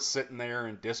just sort of sitting there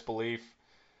in disbelief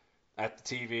at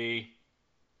the TV.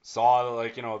 Saw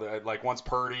once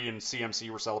Purdy and CMC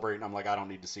were celebrating, I'm like, I don't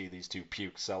need to see these two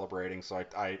pukes celebrating. So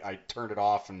I turned it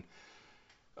off, and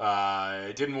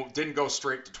it didn't go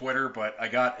straight to Twitter, but I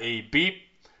got a beep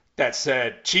that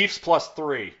said Chiefs plus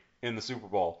 3 in the Super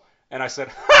Bowl. And I said,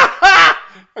 "Ha ha!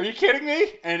 Are you kidding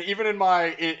me?" And even in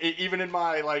my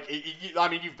I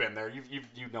mean, you've been there.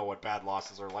 You know what bad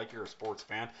losses are like. You're a sports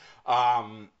fan.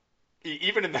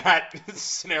 Even in that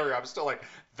scenario, I'm still like,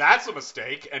 that's a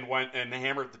mistake, and went and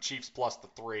hammered the Chiefs plus the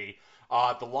 3.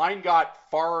 The line got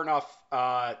far enough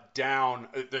down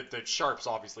that Sharps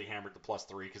obviously hammered the plus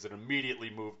 3 because it immediately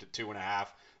moved to 2.5,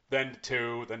 then to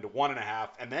 2, then to 1.5,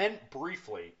 and then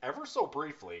briefly, ever so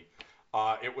briefly,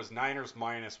 it was Niners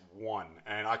minus 1.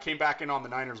 And I came back in on the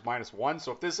Niners minus 1.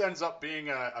 So if this ends up being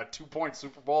a 2-point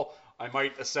Super Bowl, I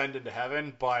might ascend into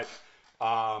heaven. But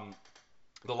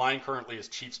the line currently is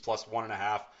Chiefs plus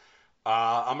 1.5.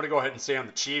 I'm going to go ahead and say on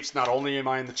the Chiefs. Not only am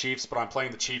I in the Chiefs, but I'm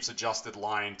playing the Chiefs adjusted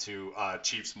line to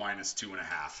Chiefs minus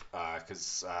 2.5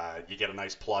 because you get a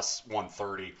nice plus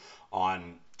 130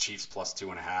 on Chiefs plus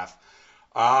 2.5.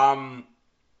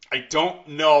 I don't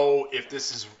know if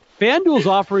this is... FanDuel's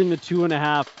offering the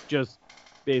 2.5. Just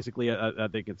basically, I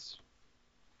think it's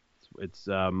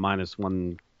minus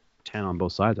 110 on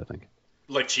both sides. I think.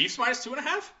 Like Chiefs minus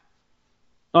 2.5.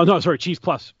 Oh no, sorry, Chiefs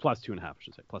plus 2.5. I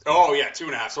should say plus. 2.5. Oh yeah,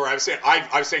 2.5. Sorry, I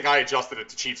was saying I adjusted it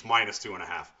to Chiefs minus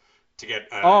 2.5 to get.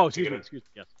 Excuse me.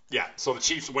 Yes. Yeah, so the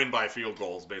Chiefs win by a field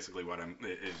goal is basically what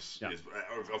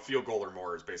a field goal or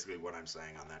more is basically what I'm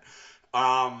saying on that.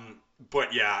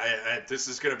 But yeah, this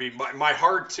is going to be my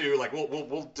hard 2. Like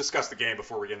we'll discuss the game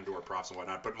before we get into our props and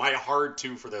whatnot. But my hard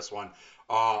 2 for this one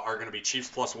are going to be Chiefs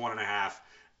plus 1.5,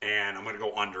 and I'm going to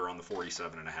go under on the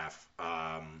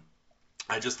 47.5.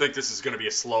 I just think this is going to be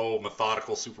a slow,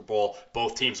 methodical Super Bowl.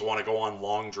 Both teams want to go on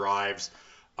long drives.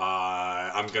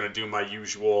 I'm going to do my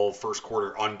usual first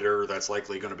quarter under. That's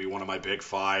likely going to be one of my big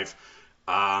 5.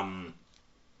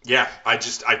 Yeah,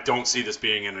 I don't see this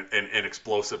being an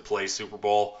explosive play Super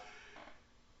Bowl.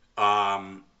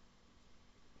 The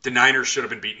Niners should have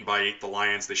been beaten by the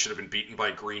Lions. They should have been beaten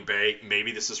by Green Bay.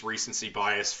 Maybe this is recency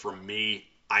bias from me.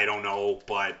 I don't know,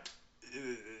 but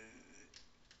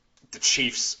the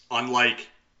Chiefs, unlike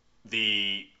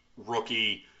the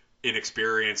rookie,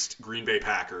 inexperienced Green Bay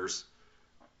Packers,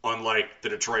 unlike the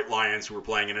Detroit Lions, who were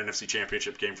playing an NFC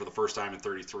Championship game for the first time in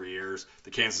 33 years,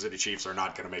 the Kansas City Chiefs are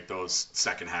not going to make those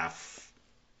second half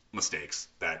mistakes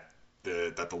that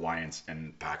the Lions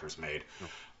and Packers made.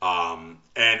 And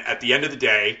at the end of the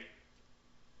day,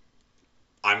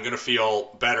 I'm going to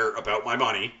feel better about my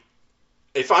money.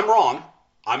 If I'm wrong,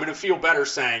 I'm going to feel better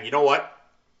saying, you know what?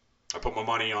 I put my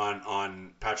money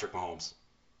on Patrick Mahomes.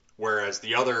 Whereas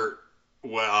the other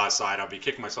side, I'll be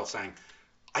kicking myself saying,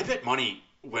 I bet money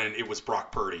when it was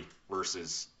Brock Purdy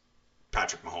versus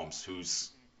Patrick Mahomes,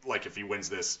 who's, like, if he wins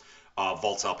this,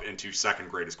 vaults up into second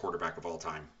greatest quarterback of all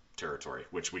time territory,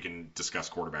 which we can discuss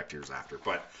quarterback tiers after.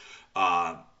 But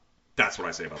that's what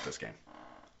I say about this game.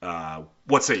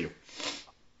 What say you?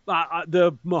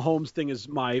 The Mahomes thing is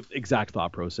my exact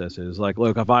thought process. Is like,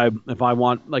 look, if I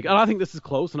want, like, and I think this is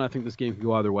close, and I think this game can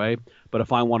go either way. But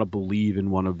if I want to believe in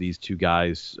one of these two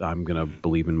guys, I'm gonna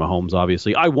believe in Mahomes.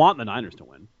 Obviously, I want the Niners to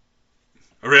win.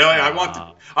 Really,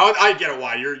 I get it.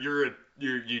 Why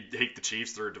you hate the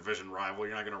Chiefs? They're a division rival.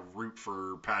 You're not going to root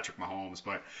for Patrick Mahomes.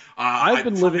 But I've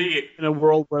been living in a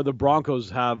world where the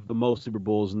Broncos have the most Super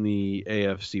Bowls in the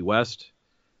AFC West.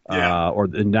 Yeah.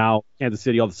 And now Kansas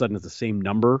City all of a sudden has the same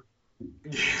number.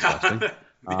 Yeah.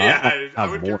 I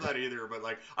wouldn't give that either. But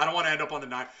like, I don't want to end up on the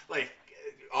nine. Like,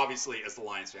 obviously, as the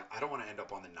Lions fan, I don't want to end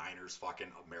up on the Niners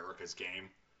fucking America's game,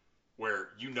 where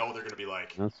they're going to be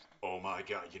like, oh my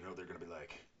god, they're going to be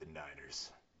like, the Niners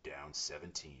down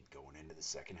 17 going into the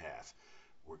second half.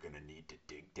 We're going to need to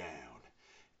dig down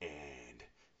and,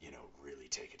 really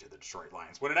take it to the Detroit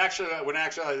Lions. When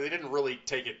actually they didn't really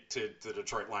take it to the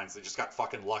Detroit Lions. They just got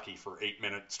fucking lucky for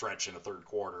 8-minute stretch in the third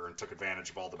quarter and took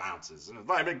advantage of all the bounces. And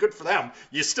I mean, good for them.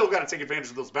 You still got to take advantage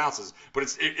of those bounces,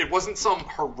 but it wasn't some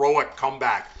heroic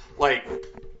comeback like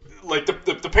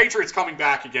the Patriots coming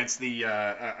back against the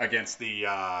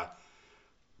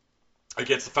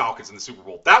Falcons in the Super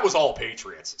Bowl. That was all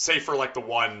Patriots, save for like the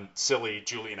one silly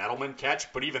Julian Edelman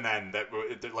catch. But even then,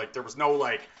 there was no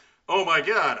like, oh my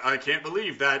god, I can't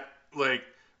believe that. Like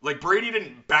Brady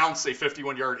didn't bounce a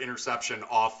 51-yard interception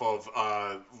off of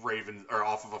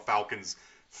off of a Falcons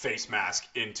face mask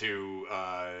into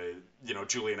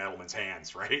Julian Edelman's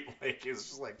hands, right? Like it was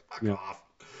just like fuck off.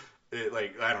 I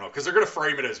don't know, because they're gonna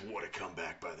frame it as what a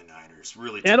comeback by the Niners.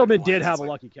 Really, Edelman did have a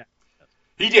lucky catch.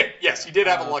 He did, yes, he did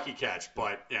have a lucky catch,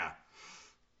 but yeah.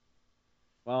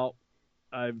 Well,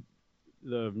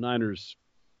 the Niners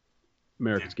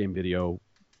America's Game video,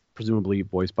 presumably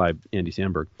voiced by Andy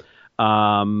Samberg.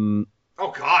 Oh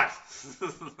God.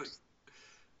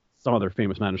 Some other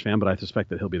famous Niners fan, but I suspect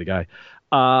that he'll be the guy.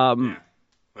 Yeah.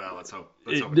 Well, let's hope.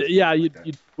 You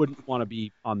wouldn't want to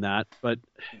be on that, but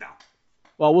no.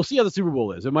 Well, we'll see how the Super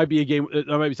Bowl is. It might be a game. It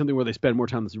might be something where they spend more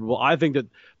time in the Super Bowl. I think that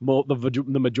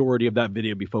the majority of that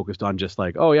video be focused on just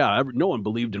like, oh yeah, no one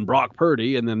believed in Brock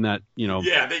Purdy, and then that.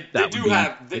 Yeah, they do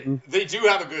have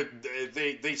a good.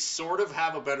 They sort of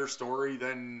have a better story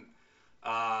than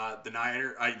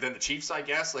than the Chiefs, I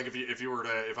guess. Like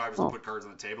if I was to put cards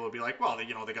on the table, it'd be like, well, they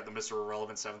got the Mr.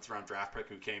 Irrelevant 7th round draft pick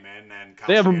who came in, and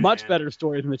they have a much better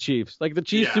story than the Chiefs. Like the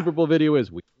Chiefs Super Bowl video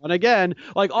is we won again.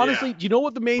 Like honestly, do you know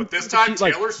what the main? But this time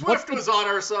Taylor Swift was on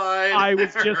our side. I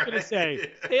was just gonna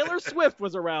say Taylor Swift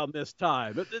was around this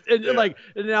time, and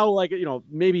now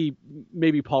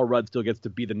maybe Paul Rudd still gets to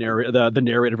be the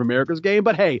narrator of America's Game,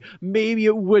 but hey, maybe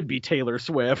it would be Taylor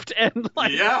Swift, and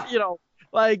like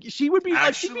she would be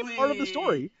she'd be part of the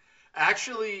story.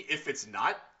 Actually, if it's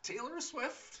not Taylor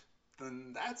Swift,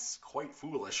 then that's quite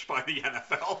foolish by the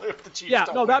NFL if the Chiefs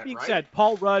don't win that being said,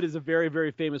 Paul Rudd is a very,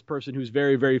 very famous person who's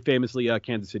very, very famously a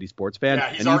Kansas City sports fan. Yeah,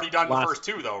 he's already done the first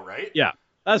two though, right? Yeah,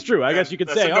 that's true. I guess you could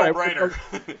say, all right, we're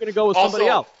going to go with somebody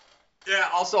else. Yeah,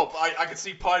 also, I could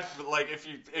see Pud, like,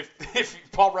 if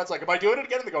Paul Rudd's like, am I doing it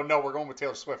again? And they go, no, we're going with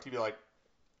Taylor Swift. He'd be like,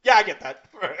 yeah, I get that.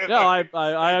 No,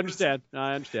 I understand.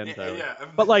 I understand entirely. Yeah,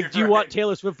 but do you want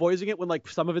Taylor Swift voicing it when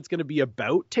some of it's going to be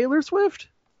about Taylor Swift?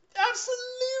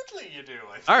 Absolutely, you do.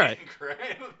 All right.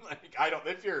 Right?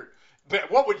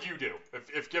 But what would you do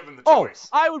if given the choice?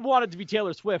 I would want it to be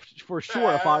Taylor Swift for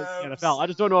sure if I was in the NFL. I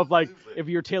just don't know if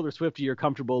you're Taylor Swift, you're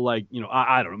comfortable. I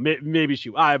don't know. Maybe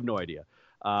I have no idea.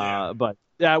 But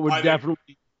that would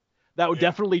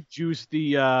definitely juice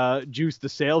the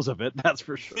sales of it. That's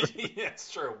for sure. Yeah,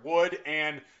 it's true. Would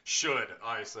and should,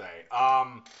 I say.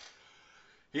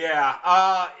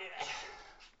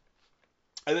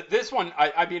 This one,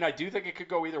 I mean, I do think it could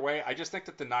go either way. I just think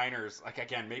that the Niners,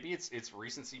 again, maybe it's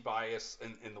recency bias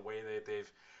in the way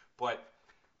but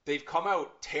they've come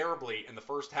out terribly in the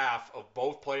first half of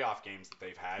both playoff games that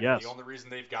they've had. Yes. And the only reason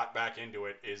they've got back into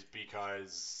it is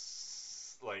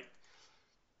because,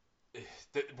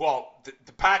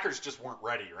 the Packers just weren't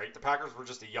ready, right? The Packers were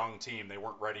just a young team. They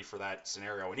weren't ready for that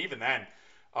scenario. And even then,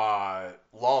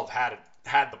 Love had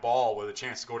the ball with a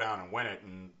chance to go down and win it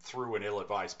and threw an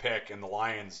ill-advised pick. And the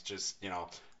Lions just,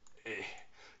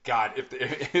 God,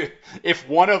 if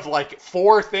one of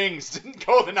four things didn't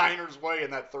go the Niners' way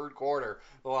in that third quarter,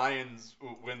 the Lions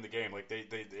win the game.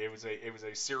 It was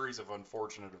a series of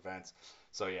unfortunate events.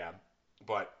 So yeah,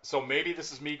 so maybe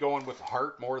this is me going with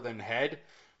heart more than head.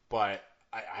 But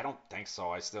I don't think so.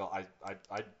 I still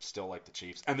like the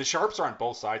Chiefs. And the Sharps are on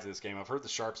both sides of this game. I've heard the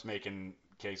Sharps making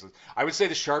cases. I would say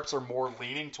the Sharps are more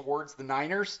leaning towards the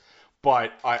Niners,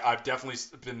 but I've definitely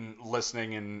been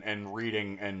listening and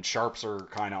reading, and Sharps are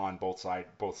kind of on both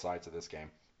sides of this game.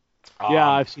 Yeah,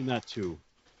 I've seen that too.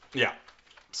 Yeah.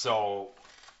 So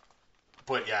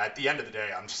But yeah, at the end of the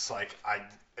day, I'm just like,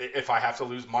 if I have to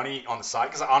lose money on the side,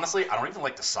 because honestly, I don't even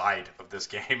like the side of this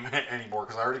game anymore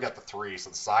because I already got the 3, so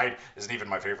the side isn't even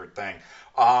my favorite thing.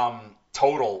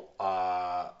 Total,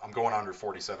 I'm going under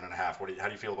 47.5. How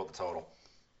do you feel about the total?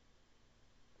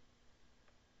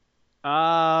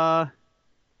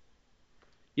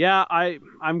 Yeah,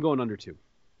 I'm going under 2.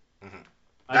 Mm-hmm.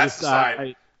 That's the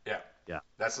side. Yeah.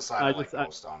 That's the side I like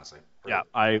most, honestly. Really. Yeah,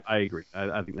 I agree.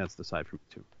 I think that's the side for me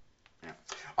too. Yeah.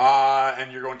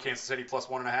 And you're going Kansas City plus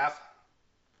 1.5?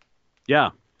 Yeah.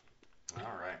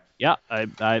 All right. Yeah,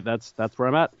 that's where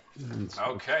I'm at.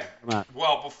 Okay.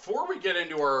 Well, before we get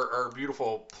into our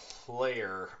beautiful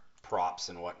player props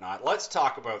and whatnot, let's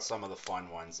talk about some of the fun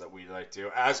ones that we like to.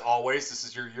 As always, this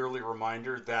is your yearly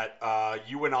reminder that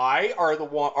you and I are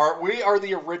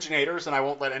the originators, and I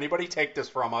won't let anybody take this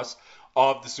from us,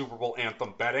 of the Super Bowl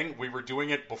anthem betting. We were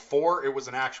doing it before it was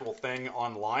an actual thing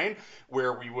online,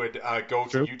 where we would go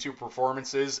to YouTube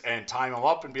performances and time them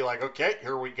up and be like, okay,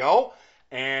 here we go.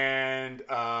 And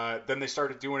then they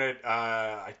started doing it.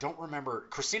 I don't remember.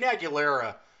 Christina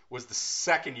Aguilera was the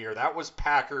second year. That was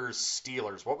Packers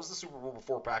Steelers. What was the Super Bowl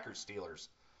before Packers Steelers?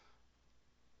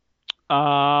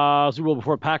 Super Bowl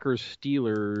before Packers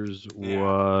Steelers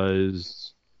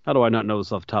was. How do I not know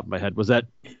this off the top of my head? Was that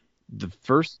the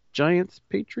first Giants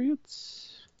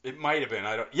Patriots? It might have been.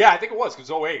 I think it was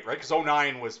because 08, right? Because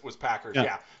 09 was Packers.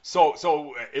 Yeah.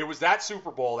 So it was that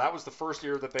Super Bowl. That was the first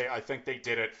year that I think they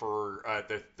did it for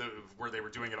where they were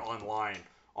doing it online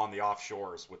on the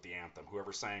offshores with the anthem.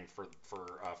 Whoever sang for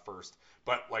first.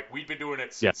 But like we'd been doing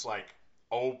it since like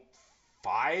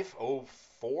 05,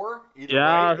 04.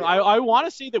 Yeah, way. I want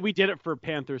to say that we did it for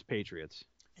Panthers Patriots.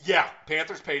 Yeah,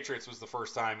 Panthers Patriots was the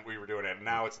first time we were doing it, and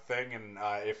now it's a thing. And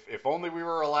if only we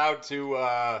were allowed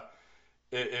to.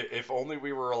 If only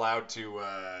we were allowed to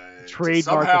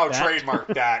somehow trademark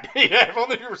that. Yeah, if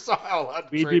only we were somehow allowed to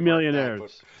we'd be millionaires.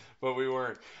 That, but we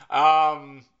weren't.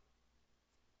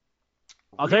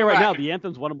 I'll tell you right now, the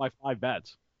anthem's one of my 5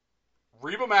 bets.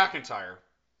 Reba McEntire.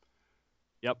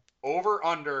 Yep. Over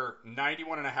under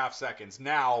 91.5 seconds.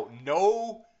 Now,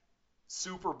 no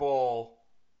Super Bowl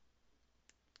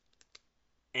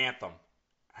anthem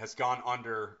has gone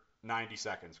under 90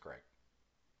 seconds, Craig.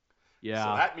 Yeah.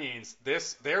 So that means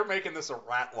they're making this a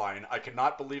rat line. I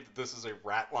cannot believe that this is a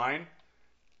rat line.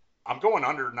 I'm going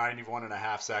under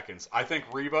 91.5 seconds. I think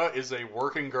Reba is a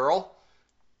working girl,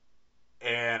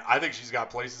 and I think she's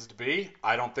got places to be.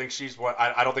 I don't think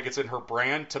I don't think it's in her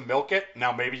brand to milk it.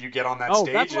 Now maybe you get on that stage.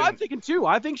 Oh, that's what I'm thinking too.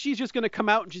 I think she's just going to come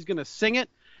out and she's going to sing it.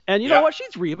 And you know what?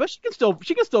 She's Reba. She can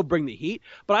still bring the heat.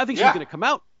 But I think she's going to come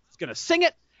out. She's going to sing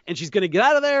it. And she's going to get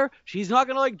out of there. She's not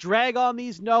going to like drag on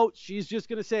these notes. She's just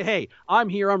going to say, hey, I'm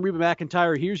here. I'm Reba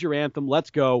McEntire. Here's your anthem.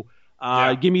 Let's go.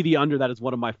 Give me the under. That is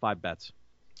one of my 5 bets.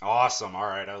 Awesome. All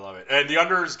right. I love it. And the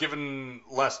under is given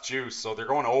less juice. So they're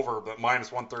going over, but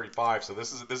minus 135. So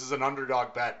this is an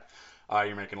underdog bet.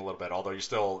 You're making a little bit, although you're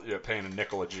still paying a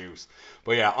nickel of juice.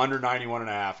 But yeah, under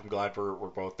 91.5. I'm glad we're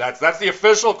both. That's the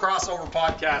official crossover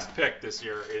podcast pick this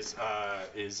year is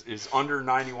under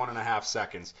 91.5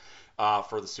 seconds.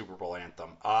 For the Super Bowl anthem.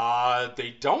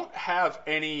 They don't have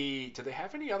any. Do they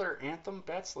have any other anthem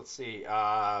bets? Let's see.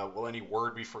 Will any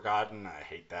word be forgotten? I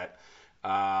hate that.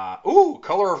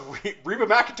 Color of Reba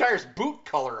McEntire's boot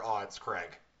color odds,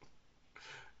 Craig.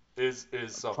 Is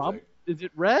something. Is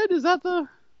it red? Is that the?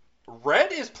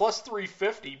 Red is plus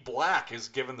 350. Black is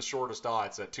given the shortest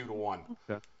odds at 2-1.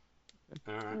 Okay.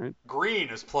 All right. Green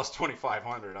is plus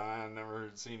 2,500. I've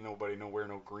never seen nobody wear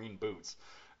no green boots.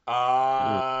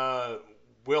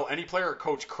 Will any player or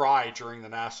coach cry during the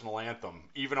national anthem?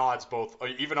 Even odds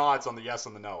on the yes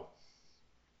and the no.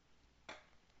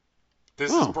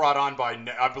 This is brought on by,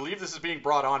 I believe this is being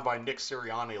brought on by Nick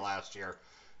Sirianni last year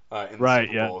in the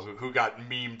Super Bowl, who got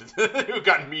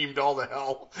memed all the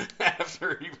hell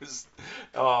after he was.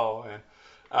 Oh man,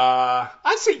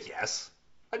 I'd say yes.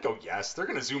 I'd go yes. They're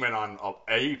gonna zoom in on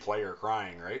a player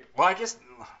crying, right? Well, I guess.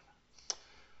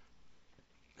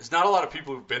 There's not a lot of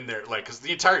people who've been there, because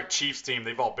the entire Chiefs team,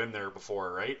 they've all been there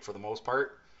before, right? For the most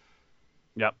part.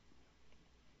 Yep.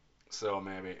 So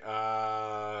maybe.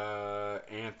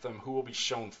 Anthem, who will be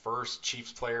shown first?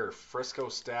 Chiefs player or Frisco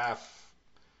staff?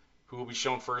 Who will be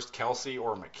shown first, Kelsey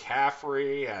or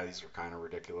McCaffrey? Yeah, these are kind of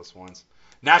ridiculous ones.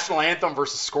 National anthem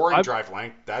versus scoring drive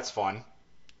length. That's fun.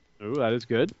 Ooh, that is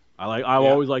good. I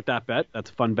always like that bet.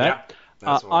 That's a fun bet.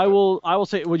 Yeah, I will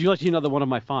say, would you like to see another one of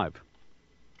my 5?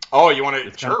 Oh, you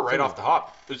want to? Sure, right off the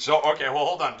hop. So, okay, well,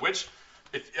 hold on.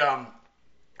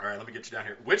 All right, let me get you down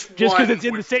here. Which one? Just because it's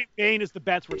in the same vein as the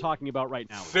bets we're talking about right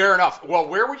now. Fair enough. Well,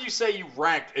 where would you say you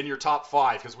ranked in your top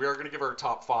 5? Because we are going to give our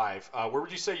top 5. Where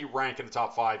would you say you rank in the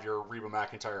top 5 your Reba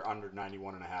McEntire under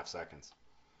 91.5 seconds?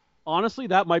 Honestly,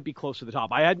 that might be close to the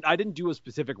top. I didn't do a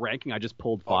specific ranking. I just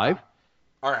pulled 5. Okay.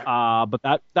 All right.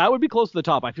 But that would be close to the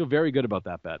top. I feel very good about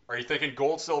that bet. Are you thinking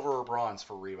gold, silver, or bronze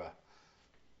for Reba?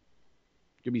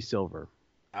 Give me silver.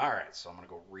 All right, so I'm going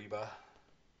to go Reba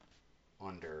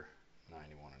under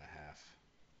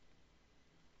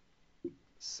 91.5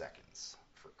 seconds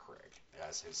for Craig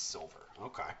as his silver.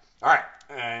 Okay. All right,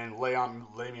 and lay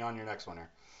me on your next one here.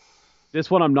 This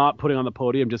one I'm not putting on the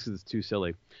podium just because it's too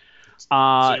silly.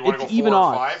 So you want to go 4 even or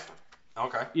odds. 5?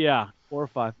 Okay. Yeah, 4 or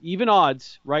 5. Even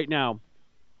odds right now.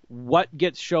 What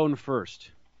gets shown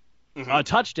first? Mm-hmm. A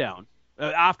touchdown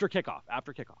after kickoff.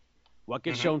 What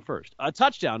gets shown first? A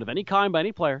touchdown of any kind by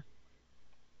any player,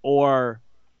 or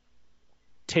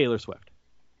Taylor Swift?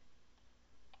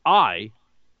 I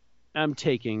am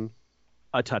taking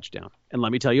a touchdown, and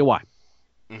let me tell you why.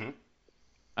 Mm-hmm.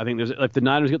 I think if the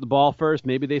Niners get the ball first,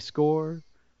 maybe they score.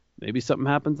 Maybe something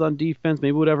happens on defense.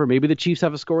 Maybe whatever. Maybe the Chiefs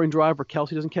have a scoring drive where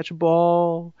Kelsey doesn't catch a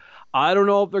ball. I don't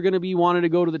know if they're going to be wanting to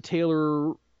go to the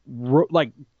Taylor,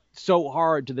 like so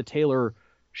hard to the Taylor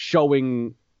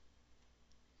showing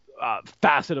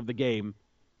facet of the game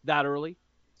that early.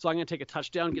 So I'm going to take a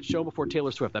touchdown, get shown before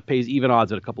Taylor Swift. That pays even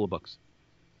odds at a couple of books.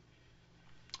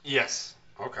 Yes.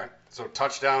 Okay. So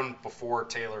touchdown before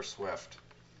Taylor Swift.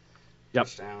 Yep.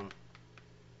 Touchdown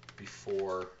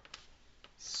before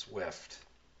Swift.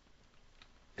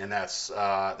 And that's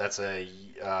a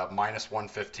minus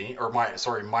 115 or minus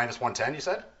 110. You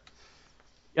said?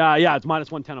 Yeah, it's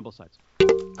minus 110 on both sides.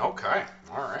 Okay,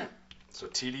 all right. So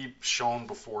TD shown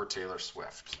before Taylor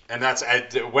Swift, and that's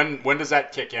when does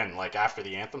that kick in? Like after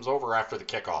the anthem's over, or after the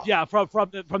kickoff? Yeah,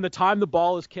 from the time the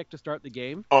ball is kicked to start the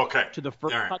game. Okay. To the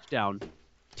first touchdown,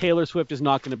 Taylor Swift is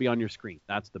not going to be on your screen.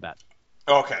 That's the bet.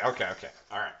 Okay.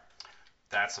 All right.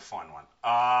 That's a fun one.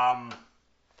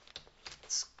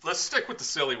 Let's stick with the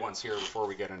silly ones here before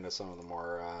we get into some of the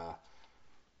more.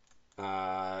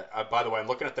 By the way, I'm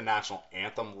looking at the national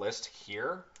anthem list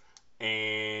here,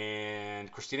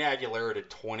 and Christina Aguilera did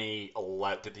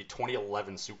the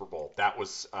 2011 Super Bowl. That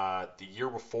was the year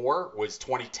before was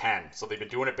 2010. So they've been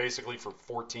doing it basically for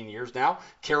 14 years now.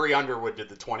 Carrie Underwood did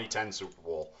the 2010 Super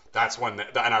Bowl. That's when,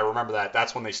 and I remember that.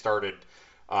 That's when they started.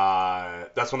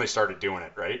 That's when they started doing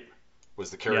it, right? Was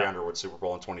the Carrie Underwood Super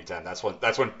Bowl in 2010. That's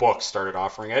when books started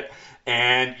offering it.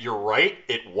 And you're right,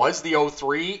 it was the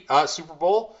 03 Super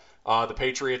Bowl. The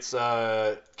Patriots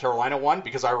Carolina won,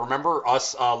 because I remember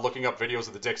us looking up videos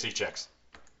of the Dixie Chicks.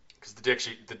 Because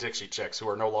the Dixie Chicks, who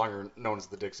are no longer known as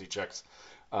the Dixie Chicks,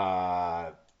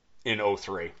 in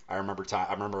 03. I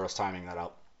remember us timing that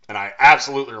up. And I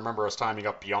absolutely remember us timing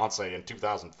up Beyonce in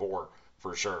 2004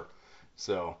 for sure.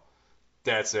 So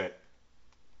that's it.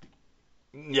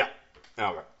 Yeah.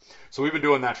 Okay. So we've been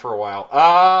doing that for a while.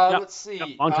 Let's see. Yep.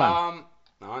 On time.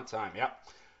 On time, yeah.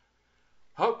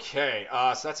 Okay,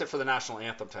 so that's it for the national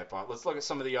anthem type pot. Let's look at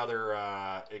some of the other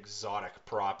exotic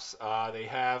props. They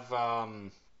have,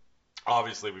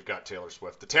 obviously, we've got Taylor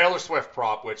Swift. The Taylor Swift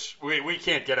prop, which we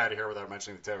can't get out of here without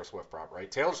mentioning the Taylor Swift prop,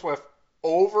 right? Taylor Swift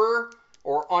over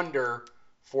or under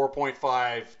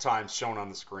 4.5 times shown on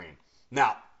the screen.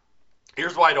 Now,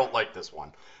 here's why I don't like this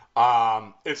one.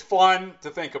 It's fun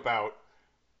to think about.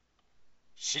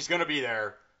 She's going to be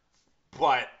there,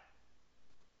 but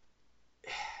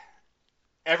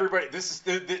everybody,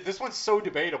 this one's so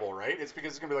debatable, right? It's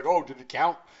because it's going to be like, oh, did it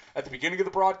count at the beginning of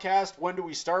the broadcast? When do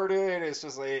we start it?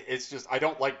 It's just I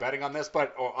don't like betting on this,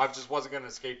 but I just wasn't going to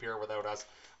escape here without us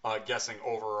guessing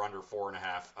over or under 4.5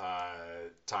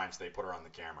 times they put her on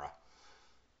the camera.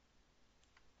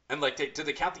 And like, did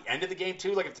they count the end of the game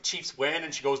too? Like, if the Chiefs win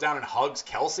and she goes down and hugs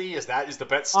Kelsey, is the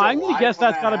bet still I'm live? going to guess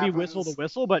that's got to be happens? whistle to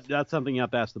whistle, but that's something you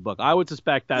have to ask the book. I would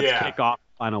suspect that's kickoff,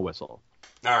 final whistle.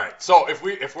 All right. So if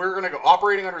we're going to go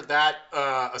operating under that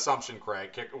assumption,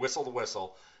 Craig, whistle to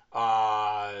whistle,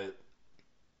 over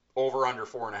under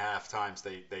 4.5 times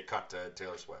they cut to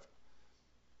Taylor Swift.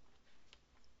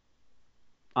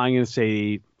 I'm going to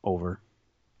say over.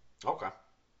 Okay. All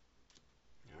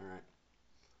right.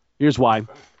 Here's why.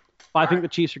 Okay. I think the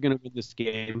Chiefs are going to win this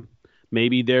game.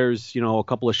 Maybe there's, a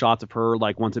couple of shots of her,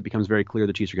 like once it becomes very clear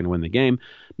the Chiefs are going to win the game.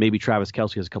 Maybe Travis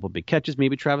Kelce has a couple of big catches.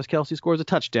 Maybe Travis Kelce scores a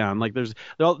touchdown. Like there's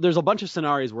a bunch of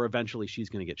scenarios where eventually she's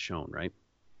going to get shown, right?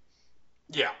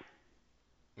 Yeah.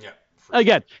 Yeah.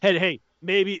 Again, hey,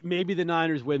 maybe the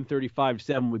Niners win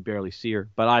 35-7. We barely see her,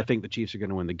 but I think the Chiefs are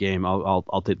going to win the game.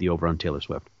 I'll take the over on Taylor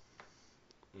Swift.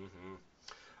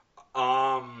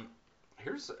 Mm-hmm.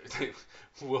 Here's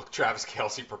will Travis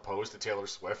Kelce propose to Taylor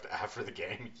Swift after the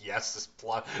game? Yes, is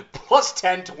plus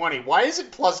 1020. Why is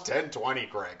it plus 1020,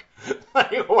 Greg?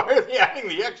 Like, why are they adding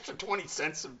the extra 20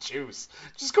 cents of juice?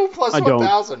 Just go plus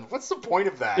 1,000. What's the point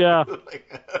of that? Yeah. Like,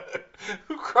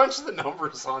 who crunched the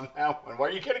numbers on that one? Why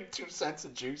are you getting 2 cents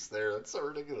of juice there? That's so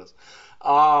ridiculous.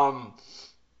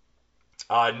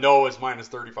 No is minus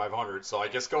 3,500, so I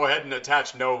guess go ahead and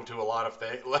attach no to a lot of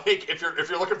things. Like if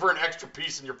you're looking for an extra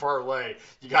piece in your parlay,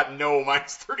 you got no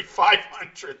minus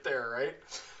 3,500 there, right?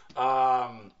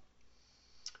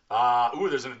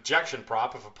 There's an ejection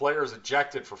prop. If a player is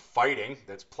ejected for fighting,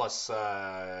 that's plus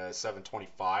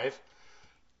 725.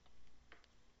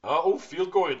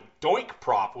 Field goal doink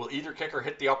prop. Will either kicker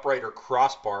hit the upright or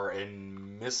crossbar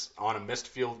and miss on a missed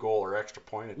field goal or extra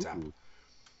point attempt? Ooh.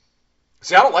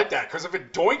 See, I don't like that, because if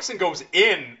it doinks and goes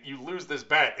in, you lose this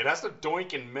bet. It has to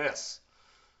doink and miss.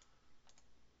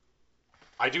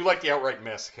 I do like the outright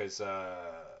miss, because I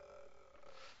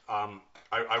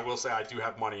will say I do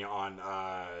have money on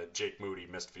Jake Moody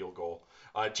missed field goal.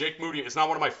 Jake Moody is not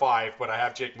one of my 5, but I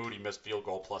have Jake Moody missed field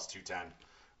goal plus 210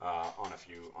 on a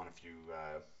few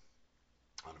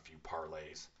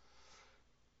parlays.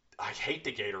 I hate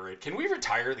the Gatorade. Can we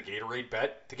retire the Gatorade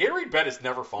bet? The Gatorade bet is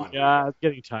never fun. Yeah, it's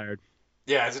getting tired.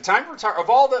 Yeah, is it time to retire?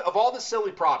 Of all the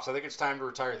silly props, I think it's time to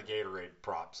retire the Gatorade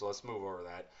prop. So let's move over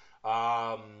that.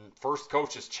 First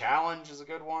coach's challenge is a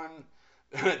good one.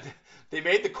 They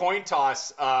made the coin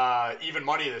toss even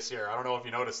money this year. I don't know if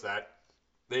you noticed that.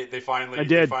 They finally. I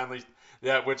did.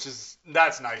 Yeah,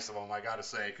 that's nice of them, I gotta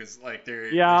say, because like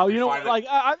they're. Yeah, they like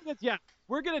I think it's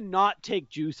we're gonna not take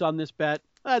juice on this bet.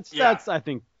 That's I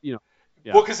think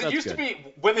Yeah, well, because it used to be,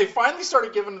 when they finally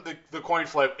started giving the coin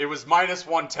flip, it was minus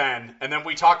 110, and then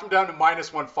we talked them down to minus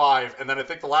 1.5, and then I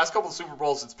think the last couple of Super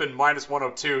Bowls it's been minus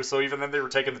 102, so even then they were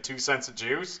taking the 2 cents of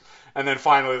juice, and then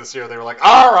finally this year they were like,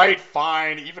 all right,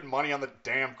 fine, even money on the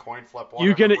damn coin flip.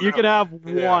 You can have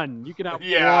one. You can have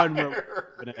one.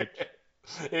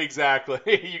 Exactly.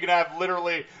 You can have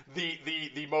literally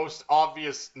the most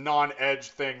obvious non-edge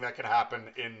thing that can happen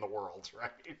in the world,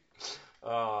 right?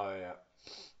 Yeah.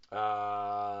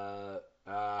 How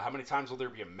many times will there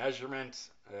be a measurement?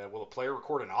 Will a player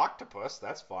record an octopus?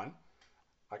 That's fun.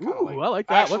 I like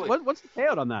that. Actually, what's the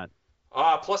payout on that?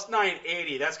 Plus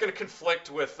 980. That's going to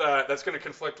conflict with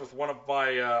one of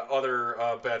my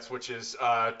other bets, which is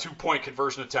 2-point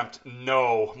conversion attempt.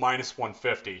 No, minus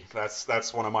 150.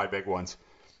 That's one of my big ones.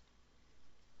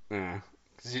 Yeah,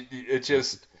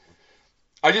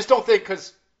 I just don't think,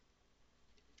 because.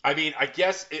 I mean, I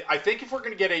think if we're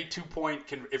going to get a 2-point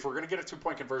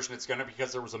conversion, it's going to be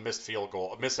because there was a missed field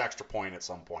goal, a missed extra point at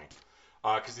some point.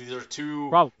 Because these are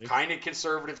two kind of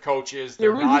conservative coaches.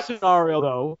 There is a scenario,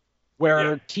 though,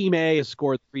 where Team A has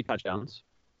scored 3 touchdowns.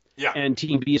 Yeah. And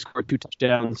Team B has scored 2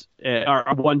 touchdowns, or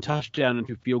 1 touchdown and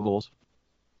 2 field goals.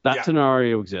 That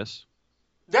scenario exists.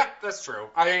 Yeah, that's true.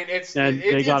 I mean,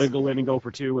 they got to go in and go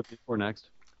for 2 with the 4 next.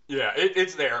 Yeah,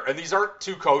 it's there, and these aren't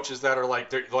 2 coaches that are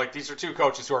these are 2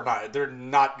 coaches who are not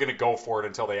going to go for it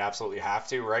until they absolutely have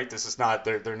to, right? This is not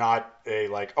they're not a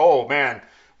like, oh man,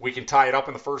 we can tie it up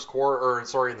in the in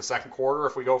the second quarter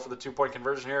if we go for the 2-point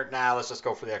conversion here. Nah, let's just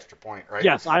go for the extra point, right?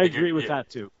 Yes, I agree with that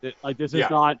too. This is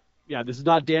not Dan.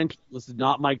 This is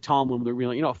not Mike Tomlin. They're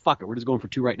really fuck it, we're just going for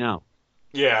 2 right now.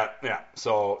 Yeah.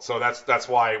 So that's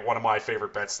why one of my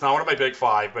favorite bets. It's not one of my big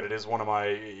 5, but it is one of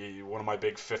my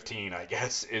big 15, I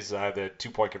guess, is the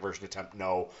 2-point conversion attempt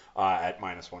at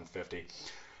minus 150.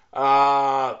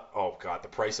 Oh god, the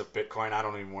price of Bitcoin. I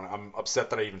don't even want to. I'm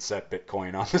upset that I even said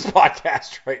Bitcoin on this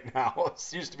podcast right now.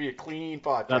 It used to be a clean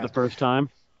podcast. Is that the first time?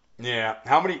 Yeah.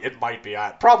 How many? It might be.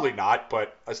 Probably not,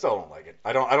 but I still don't like it.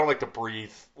 I don't like to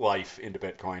breathe life into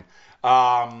Bitcoin.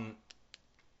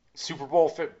 Super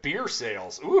Bowl beer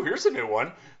sales. Ooh, here's a new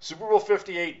one. Super Bowl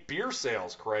 58 beer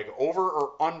sales, Craig. Over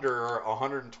or under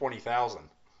 120,000?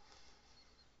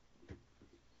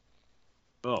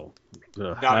 Oh,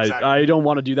 I don't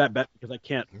want to do that bet because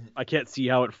I can't see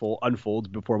how it unfolds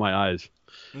before my eyes.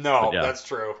 No, that's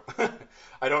true.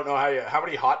 I don't know how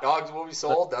many hot dogs will be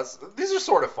sold. These are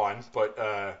sort of fun,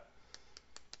 but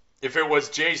if it was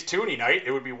Jay's Toonie night,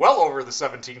 it would be well over the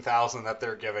 17,000 that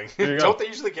they're giving. Don't they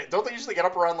usually get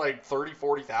up around like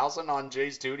 30,000-40,000 on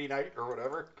Jay's Toonie night or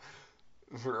whatever,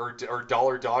 or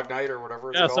Dollar Dog night or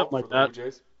whatever it's called something like for that. the Blue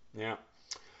Jays? Yeah.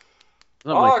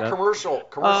 Commercial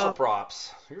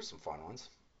props. Here's some fun ones.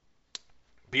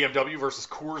 BMW versus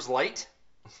Coors Light.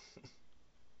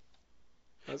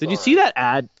 Did you see that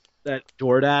ad that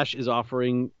DoorDash is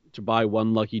offering to buy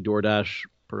one lucky DoorDash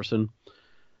person?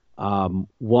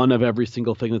 One of every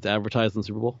single thing that's advertised in the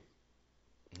Super Bowl.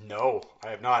 No, I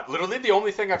have not. Literally, the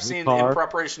only thing I've seen in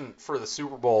preparation for the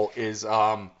Super Bowl is,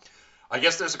 I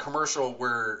guess there's a commercial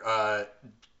where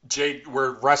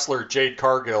where wrestler Jade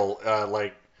Cargill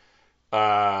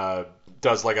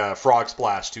does like a frog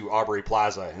splash to Aubrey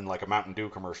Plaza in like a Mountain Dew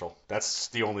commercial. That's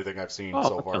the only thing I've seen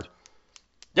so far.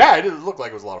 Yeah, it looked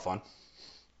like it was a lot of fun.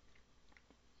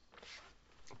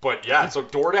 But yeah, so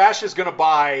DoorDash is gonna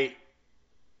buy,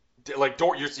 like,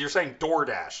 you're saying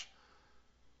DoorDash.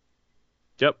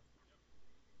 Yep.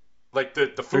 Like the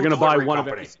food They're going to buy one company. of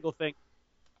every single thing.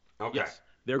 Okay. Yes.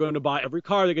 They're going to buy every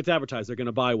car that gets advertised. They're going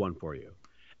to buy one for you.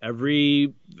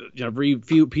 Every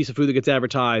piece of food that gets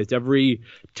advertised, every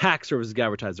tax service that gets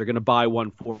advertised, they're going to buy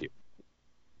one for you.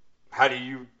 How do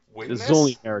you win this? It's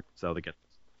only Americans that get this.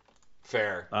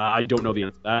 Fair. I don't know the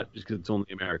answer to that just because it's only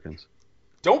Americans.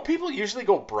 Don't people usually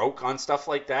go broke on stuff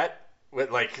like that?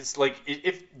 Like, it's like,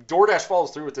 if DoorDash follows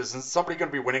through with this, is somebody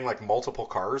going to be winning like multiple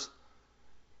cars?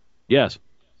 Yes.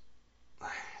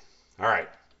 All right.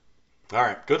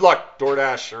 Good luck,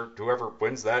 DoorDash, or whoever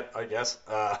wins that, I guess.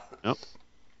 Yep.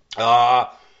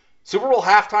 Super Bowl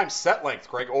halftime set length,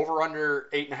 Greg, over under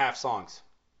 8.5 songs.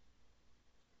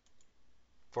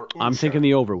 I'm thinking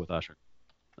the over with Usher.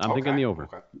 I'm thinking the over.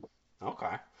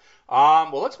 Okay.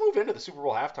 Well, let's move into the Super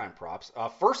Bowl halftime props.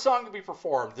 First song to be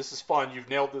performed. This is fun. You've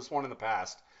nailed this one in the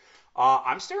past.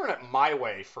 I'm staring at My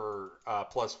Way for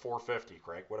plus 450,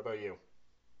 Craig. What about you?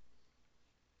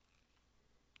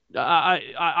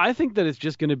 I think that it's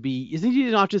just going to be. Isn't he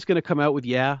not just going to come out with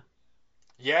Yeah?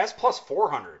 Yeah, it's plus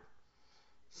 400.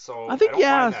 So I think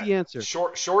Yeah is the answer.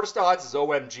 Shortest odds is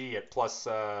OMG at plus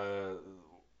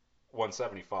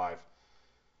 175.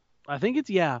 I think it's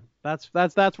Yeah. That's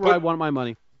where I want my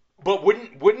money. But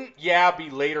wouldn't Yeah be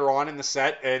later on in the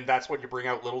set, and that's when you bring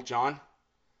out Little John?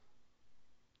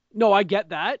 No, I get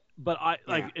that, but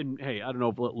and hey, I don't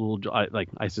know if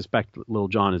I suspect Little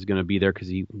John is going to be there because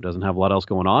he doesn't have a lot else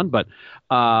going on. But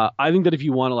I think that if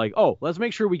you want to let's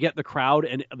make sure we get the crowd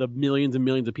and the millions and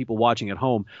millions of people watching at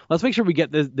home. Let's make sure we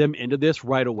get them into this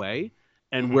right away,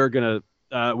 and we're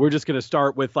just gonna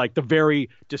start with like the very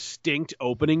distinct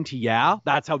opening to Yeah.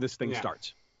 That's how this thing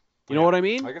starts. You know what I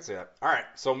mean? I can see that. All right,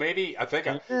 so maybe I'm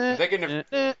thinking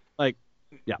if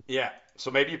yeah. So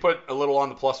maybe you put a little on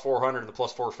the plus 400 and the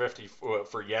plus 450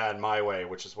 for Yeah and My Way,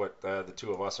 which is what the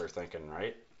two of us are thinking,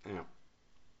 right? Yeah.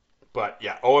 But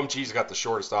yeah, OMG's got the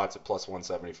shortest odds at plus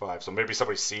 175. So maybe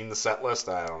somebody's seen the set list.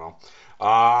 I don't know.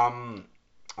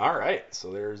 All right.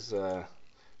 So here's the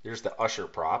Usher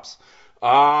props. Do you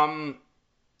want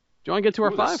to get to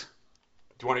our five?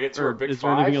 Do you want to get to our big five? Is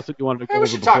there anything else that you wanted to go over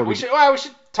before we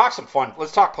should talk some fun.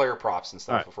 Let's talk player props and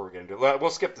stuff before we get into it.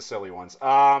 We'll skip the silly ones.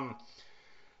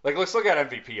 Let's look at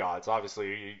MVP odds.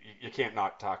 Obviously, you can't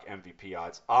not talk MVP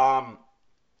odds.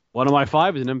 One of my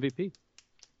five is an MVP.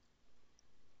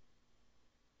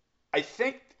 I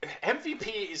think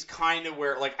MVP is kind of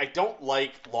where, I don't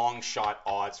like long shot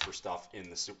odds for stuff in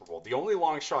the Super Bowl. The only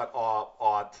long shot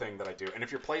odd thing that I do, and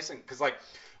if you're placing, because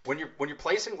when you're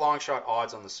placing long shot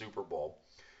odds on the Super Bowl,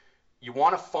 you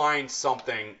want to find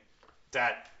something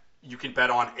that you can bet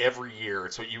on every year.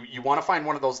 So you want to find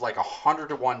one of those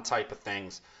 100-to-1 type of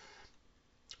things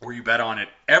where you bet on it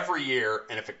every year,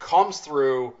 and if it comes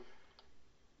through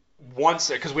once,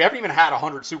 because we haven't even had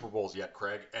 100 Super Bowls yet,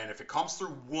 Craig, and if it comes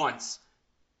through once,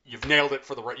 you've nailed it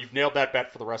you've nailed that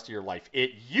bet for the rest of your life.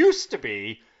 It used to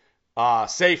be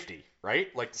safety, right?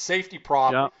 Like the safety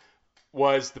prop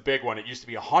was the big one. It used to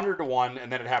be 100-to-1,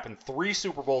 and then it happened 3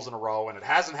 Super Bowls in a row, and it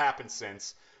hasn't happened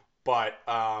since. But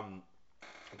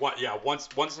once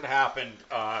it happened,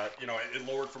 it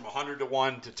lowered from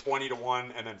 100-to-1 to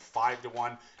 20-to-1, and then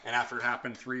 5-to-1. And after it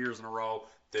happened 3 years in a row,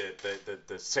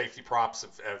 the safety props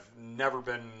have never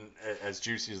been as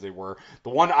juicy as they were. The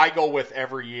one I go with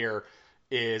every year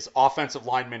is offensive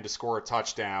lineman to score a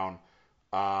touchdown.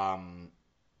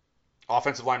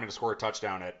 Offensive lineman to score a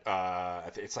touchdown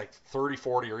at it's 30,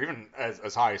 40, or even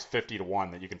as high as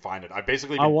 50-to-1 that you can find it.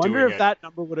 I wonder if that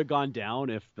number would have gone down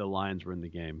if the Lions were in the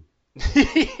game.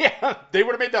 Yeah, they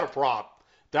would have made that a prop.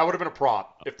 That would have been a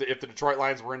prop. If the Detroit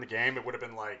Lions were in the game, it would have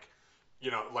been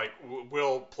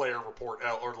will player report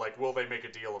or will they make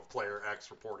a deal of player X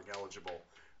reporting eligible,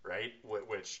 right?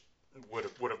 Which would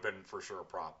have been for sure a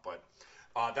prop. But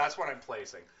that's what I'm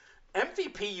placing.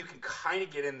 MVP, you can kind of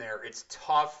get in there. It's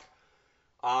tough.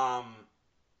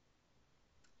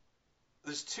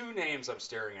 There's 2 names I'm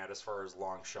staring at as far as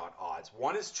long shot odds.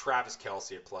 One is Travis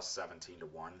Kelce at plus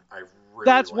 17-to-1.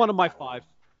 That's one of my 5.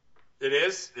 It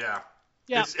is, yeah.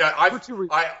 Yeah.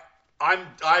 I'm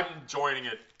joining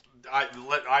it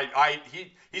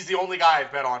he's the only guy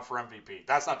I've bet on for MVP.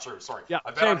 That's not true. Sorry. Yeah,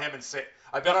 I bet on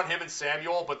him and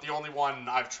Samuel, but the only one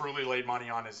I've truly laid money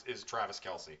on is Travis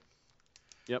Kelce.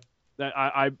 Yep.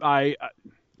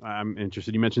 I'm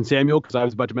interested. You mentioned Samuel because I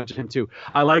was about to mention him too.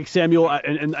 I like Samuel,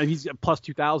 and he's plus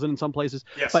 2,000 in some places.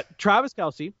 Yes. But Travis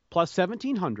Kelce plus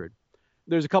 1,700.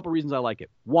 There's a couple reasons I like it.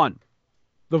 One,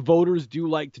 the voters do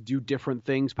like to do different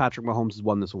things. Patrick Mahomes has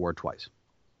won this award twice.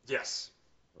 Yes.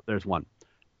 There's one.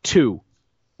 Two,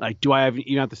 like, do I have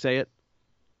you have to say it?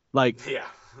 Like, yeah.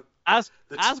 Ask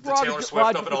Taylor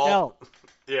Swift of it all.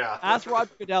 Yeah. Ask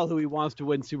Roger Goodell who he wants to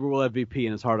win Super Bowl MVP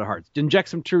in his heart of hearts. Inject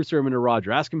some truth serum into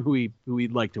Roger. Ask him who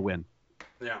he'd like to win.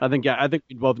 Yeah. I think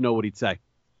we both know what he'd say.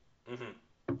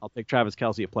 Mm-hmm. I'll take Travis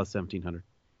Kelce at plus 1,700.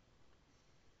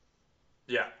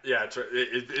 Yeah.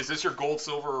 Is this your gold,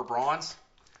 silver, or bronze?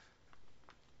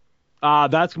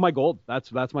 That's my gold.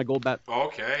 That's my gold bet.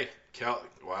 Okay.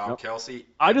 Wow, yep. Kelce.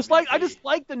 I just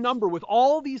like the number with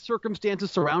all these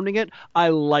circumstances surrounding it. I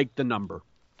like the number.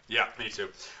 Yeah, me too.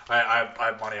 I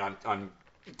have money on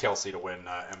Kelce to win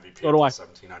MVP so do at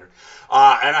 1,700. And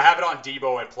I have it on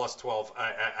Debo at plus 12.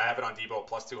 I have it on Debo at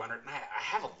plus 200. And I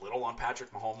have a little on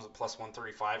Patrick Mahomes at plus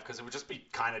 135 because it would just be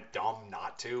kind of dumb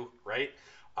not to, right?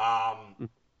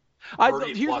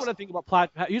 Here's what I think about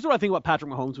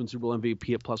Patrick Mahomes when Super Bowl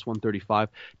MVP at plus 135.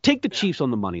 Take the Chiefs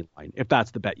on the money line if that's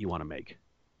the bet you want to make.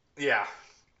 Yeah.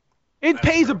 It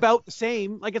pays about the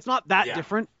same. Like, it's not that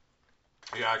different.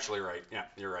 You're actually right. Yeah,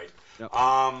 you're right. Yep.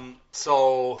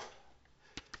 So,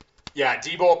 yeah,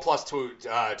 Debo at plus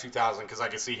 2,000 because I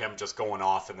can see him just going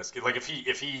off in this game. Like, if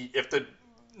the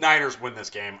Niners win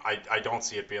this game, I don't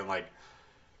see it being like.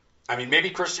 I mean, maybe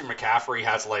Christian McCaffrey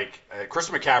has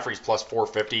Christian McCaffrey's plus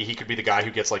 450. He could be the guy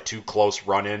who gets like two close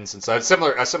run-ins, and so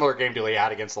a similar game deal he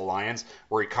had against the Lions,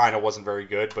 where he kind of wasn't very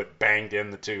good, but banged in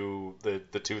the two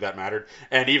that mattered.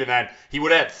 And even then, he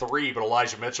would have had three, but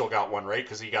Elijah Mitchell got one right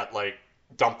because he got like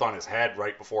dumped on his head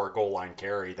right before a goal line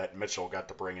carry that Mitchell got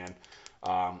to bring in.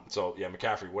 So yeah,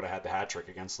 McCaffrey would have had the hat trick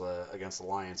against the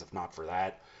Lions if not for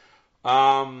that.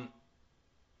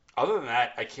 Other than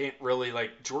that, I can't really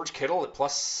like George Kittle at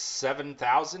plus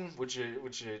 7,000. Could you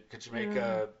make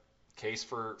a case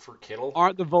for Kittle?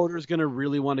 Aren't the voters going to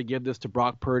really want to give this to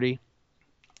Brock Purdy?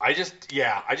 I just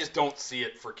don't see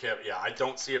it for Kittle. Yeah, I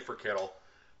don't see it for Kittle.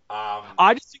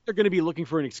 I just think they're going to be looking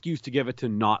for an excuse to give it to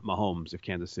not Mahomes if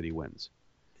Kansas City wins.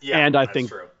 Yeah, and I that's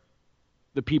think true.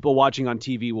 The people watching on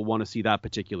TV will want to see that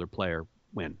particular player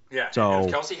win. Yeah, so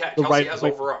if Kelce has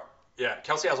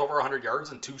over 100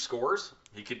 yards and 2 scores.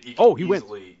 He could easily wins.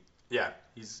 Yeah,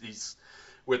 he's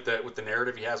with the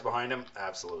narrative he has behind him,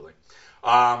 absolutely.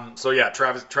 So yeah,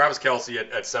 Travis Kelce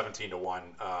at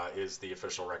 17-1 is the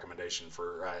official recommendation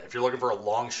for if you're looking for a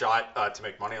long shot to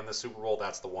make money on this Super Bowl,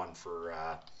 that's the one for.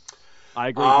 I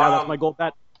agree. That's my goal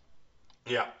bet.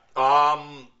 Yeah.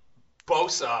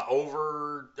 Bosa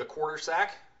over a quarter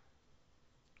sack.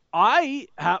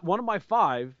 One of my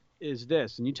 5 is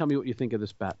this, and you tell me what you think of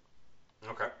this bet.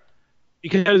 Okay.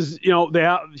 Because,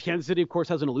 Kansas City, of course,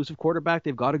 has an elusive quarterback.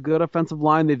 They've got a good offensive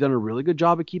line. They've done a really good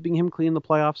job of keeping him clean in the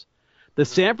playoffs. The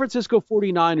San Francisco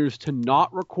 49ers to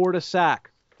not record a sack,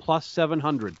 plus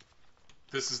 700.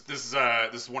 This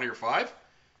is one of your 5?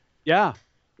 Yeah.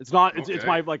 It's not. Okay. It's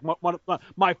my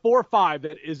 4-5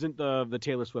 that isn't the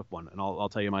Taylor Swift one, and I'll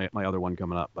tell you my other one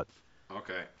coming up. But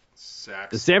okay,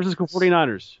 sacks. The San Francisco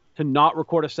 49ers to not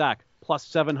record a sack, plus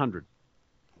 700.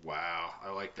 Wow,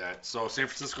 I like that. So San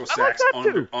Francisco sacks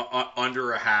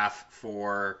under a half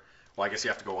for. Well, I guess you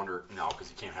have to go under. No,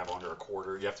 because you can't have under a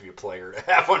quarter. You have to be a player to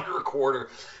have under a quarter.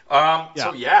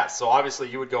 So obviously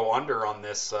you would go under on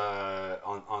this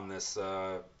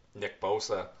Nick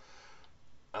Bosa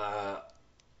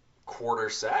quarter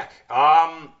sack.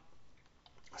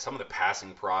 Some of the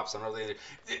passing props. I don't know.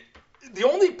 The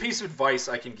only piece of advice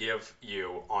I can give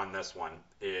you on this one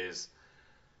is.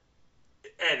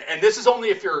 And this is only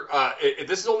if you're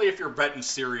betting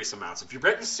serious amounts. If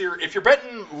you're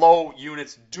betting low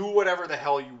units, do whatever the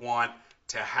hell you want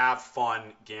to have fun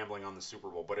gambling on the Super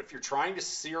Bowl. But if you're trying to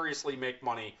seriously make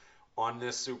money on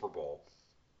this Super Bowl,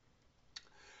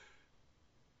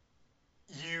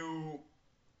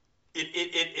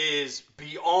 it is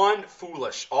beyond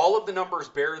foolish. All of the numbers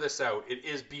bear this out. It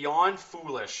is beyond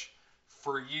foolish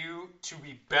for you to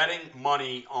be betting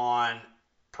money on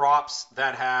props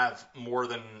that have more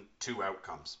than 2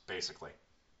 outcomes, basically.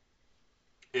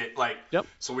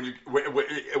 So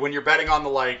when you're betting on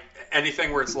the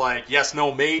anything where it's like yes,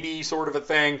 no, maybe sort of a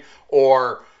thing,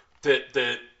 or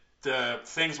the the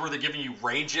things where they're giving you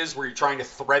ranges where you're trying to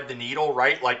thread the needle,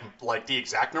 right? Like the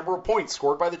exact number of points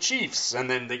scored by the Chiefs, and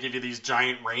then they give you these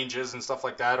giant ranges and stuff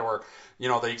like that, or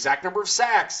the exact number of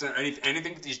sacks.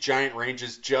 Anything with these giant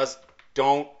ranges, just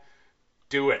don't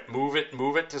do it. Move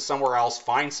it to somewhere else.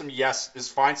 Find some yes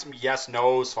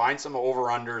nos, find some over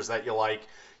unders that you like.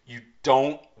 You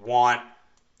don't want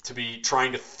to be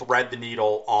trying to thread the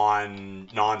needle on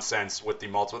nonsense with the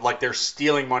multiple. Like, they're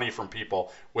stealing money from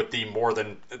people with the more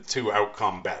than 2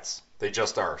 outcome bets. They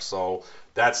just are. So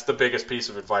that's the biggest piece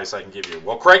of advice I can give you.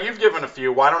 Well, Craig, you've given a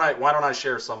few. Why don't I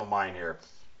share some of mine here?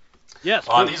 Yes.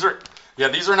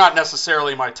 These are not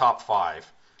necessarily my top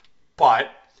 5,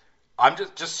 but I'm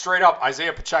just straight up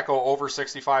Isaiah Pacheco over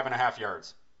 65.5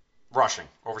 yards rushing,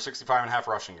 over 65.5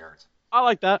 rushing yards. I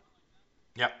like that.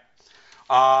 Yep.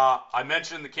 I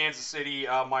mentioned the Kansas City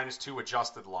 -2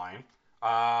 adjusted line.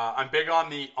 I'm big on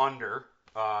the under,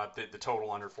 the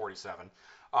total under 47.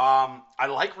 I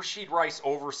like Rashid Rice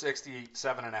over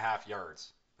 67.5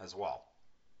 yards as well.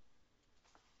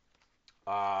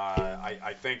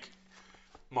 I think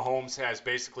Mahomes has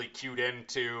basically cued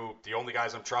into the only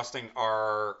guys I'm trusting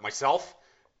are myself,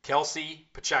 Kelsey,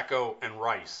 Pacheco, and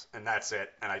Rice, and that's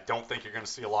it. And I don't think you're going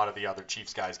to see a lot of the other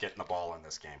Chiefs guys getting the ball in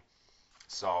this game.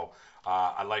 So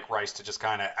I like Rice to just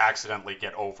kind of accidentally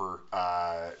get over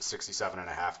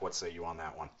 67.5. What say you on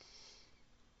that one?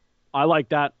 I like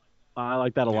that. I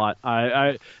like that a lot.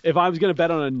 I if I was going to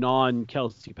bet on a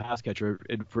non-Kelsey pass catcher,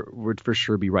 it would for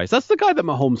sure be Rice. That's the guy that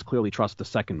Mahomes clearly trusts the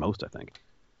second most, I think.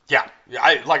 Yeah.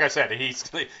 Like I said, he's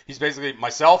basically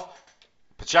myself,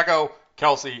 Pacheco,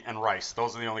 Kelsey, and Rice.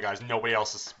 Those are the only guys. Nobody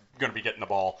else is going to be getting the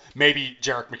ball. Maybe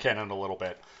Jerick McKinnon a little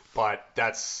bit, but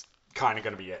that's kind of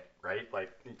going to be it, right? Like,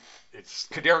 it's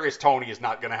Kadarius Toney is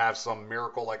not going to have some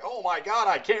miracle like, oh my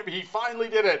God, he finally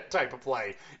did it type of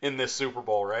play in this Super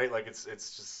Bowl, right? Like, it's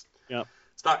just,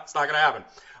 it's not going to happen.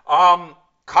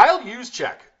 Kyle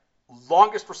Juszczyk,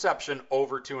 longest reception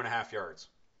over 2.5 yards.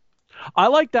 I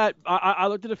like that. I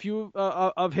looked at a few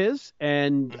of his,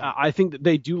 and I think that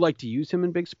they do like to use him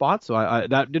in big spots. So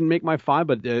that didn't make my 5,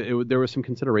 but there was some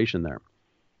consideration there.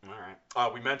 All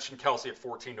right. We mentioned Kelsey at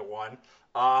 14-1.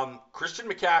 Christian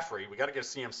McCaffrey, we got to get a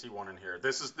CMC one in here.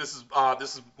 This is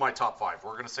my top 5.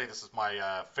 We're gonna say this is my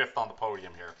 5th on the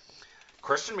podium here.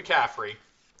 Christian McCaffrey,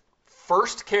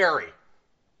 first carry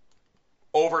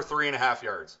over 3.5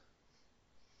 yards.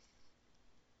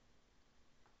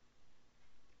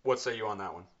 What say you on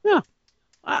that one? Yeah,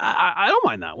 I don't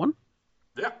mind that one.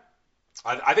 Yeah,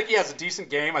 I think he has a decent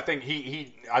game. I think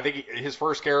his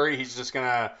first carry, he's just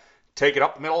gonna take it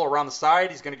up the middle around the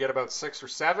side. He's gonna get about 6 or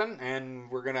 7,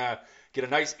 and we're gonna get a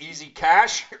nice easy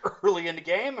cash early in the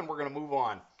game, and we're gonna move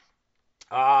on.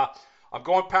 I'm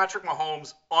going Patrick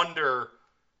Mahomes under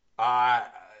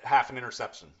half an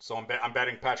interception. So I'm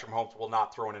betting Patrick Mahomes will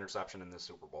not throw an interception in this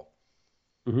Super Bowl.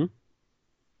 Mm-hmm.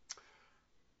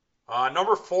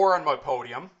 Number 4 on my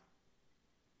podium.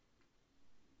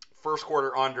 First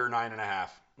quarter under 9.5,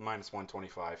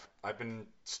 -125. I've been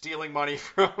stealing money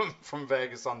from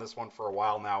Vegas on this one for a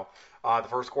while now. The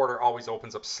first quarter always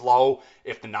opens up slow.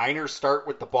 If the Niners start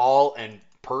with the ball and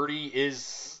Purdy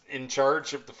is in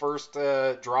charge of the first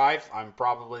drive, I'm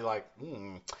probably like,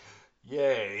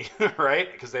 yay,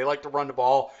 right? Because they like to run the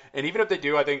ball, and even if they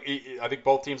do, I think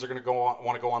both teams are going to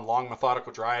want to go on long,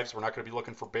 methodical drives. We're not going to be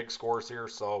looking for big scores here,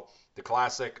 so the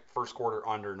classic first quarter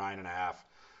under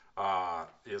 9.5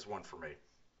 is one for me.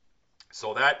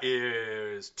 So that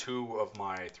is 2 of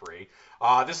my 3.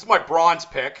 This is my bronze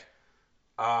pick.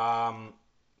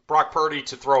 Brock Purdy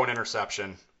to throw an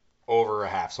interception over a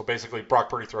half. So basically, Brock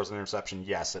Purdy throws an interception,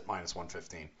 yes, at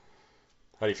 -115.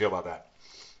 How do you feel about that?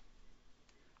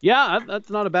 Yeah,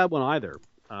 that's not a bad one either.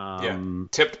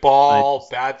 Tipped ball,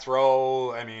 bad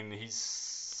throw. I mean,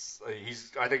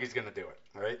 I think he's going to do it,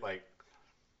 right? Like,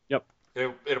 yep.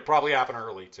 It'll probably happen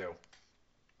early too.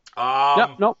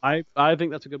 No, I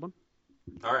think that's a good one.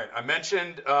 All right, I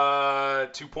mentioned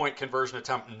 2-point conversion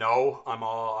attempt. No, I'm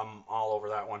all over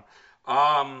that one.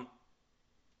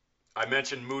 I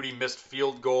mentioned Moody missed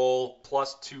field goal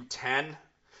 +210.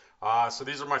 So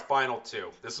these are my final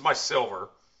 2. This is my silver.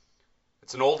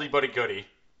 It's an oldie but a goodie.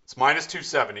 It's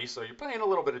 -270, so you're paying a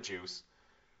little bit of juice.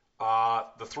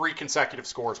 The 3 consecutive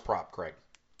scores prop, Craig.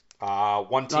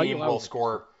 One team will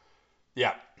score.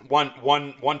 Yeah,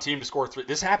 one team to score 3.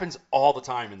 This happens all the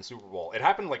time in the Super Bowl. It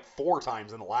happened like 4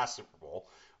 times in the last Super Bowl.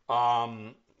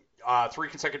 3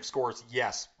 consecutive scores,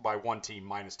 yes, by one team,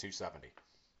 -270.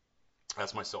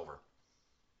 That's my silver.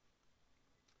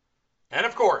 And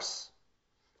of course,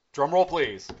 drum roll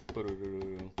please.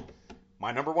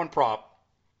 My number 1 prop.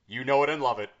 You know it and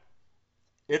love it.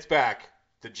 It's back.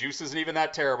 The juice isn't even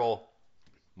that terrible.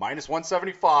 Minus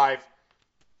 175.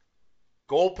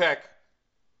 Goal pick.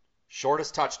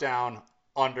 Shortest touchdown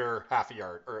under half a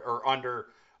yard or under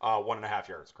 1.5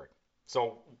 yards. Correct.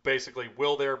 So basically,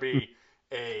 will there be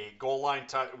a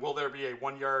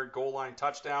 1 yard goal line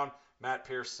touchdown? Matt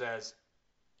Pierce says,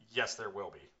 yes, there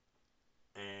will be.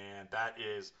 And that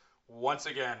is once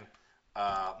again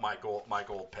my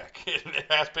gold pick. It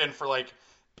has been for like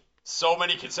so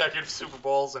many consecutive Super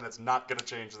Bowls, and it's not going to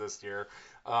change this year.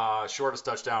 Shortest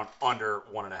touchdown under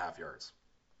 1.5 yards.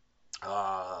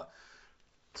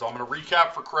 So I'm going to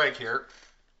recap for Craig here.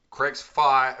 Craig's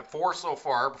 4 so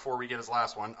far before we get his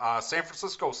last one. San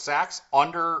Francisco sacks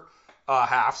under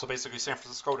half, so basically San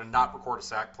Francisco to not record a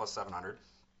sack plus 700.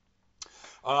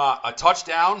 A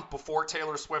touchdown before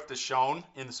Taylor Swift is shown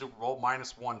in the Super Bowl,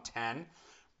 minus 110.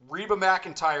 Reba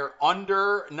McEntire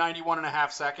under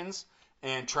 91.5 seconds.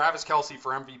 And Travis Kelce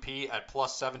for MVP at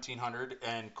plus 1,700.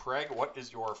 And Craig, what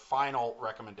is your final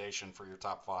recommendation for your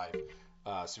top 5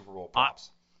 Super Bowl props?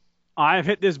 I've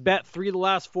hit this bet 3 of the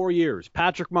last 4 years.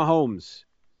 Patrick Mahomes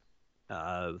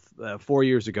 4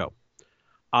 years ago.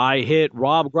 I hit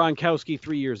Rob Gronkowski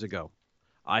 3 years ago.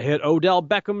 I hit Odell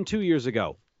Beckham 2 years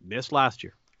ago. Missed last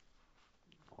year.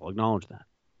 I'll acknowledge that.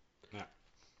 Yeah.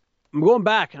 I'm going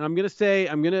back, and I'm going to say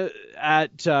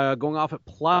going off at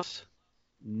plus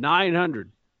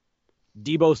 900.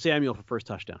 Deebo Samuel for first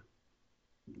touchdown.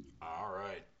 All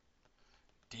right.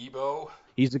 Deebo.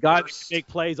 He's the guy that can make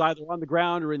plays either on the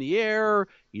ground or in the air.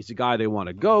 He's the guy they want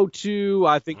to go to.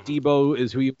 I think Deebo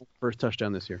is who you want first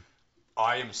touchdown this year.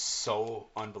 I am so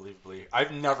unbelievably.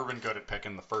 I've never been good at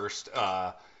picking the first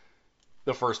field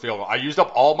goal. I used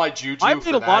up all my juju. I've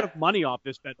made a lot of money off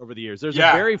this bet over the years. There's a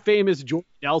very famous Jordy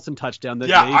Nelson touchdown that.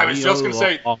 Yeah, I was just going to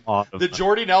say the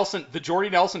Jordy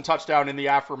Nelson touchdown in the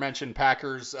aforementioned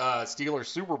Packers Steelers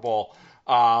Super Bowl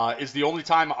is the only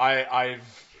time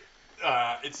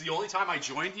it's the only time I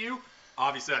joined you.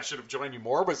 Obviously, I should have joined you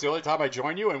more, but it's the only time I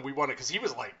joined you, and we won it because he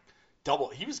was like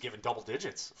he was given double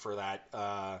digits for that.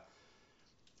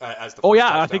 As the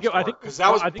I think it was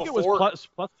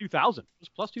plus 2,000. It was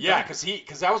plus 2,000. Yeah,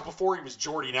 because that was before he was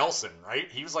Jordy Nelson, right?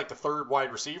 He was like the third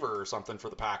wide receiver or something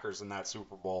for the Packers in that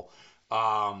Super Bowl.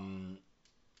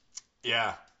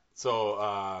 Yeah,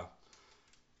 so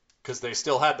because they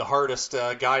still had the hardest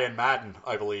guy in Madden,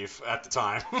 I believe, at the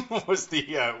time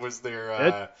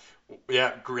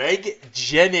Greg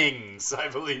Jennings, I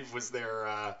believe, was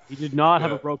their. He did not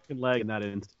have a broken leg in that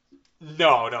instance.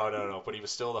 No, but he was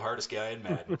still the hardest guy in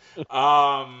Madden.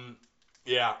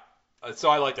 Yeah, so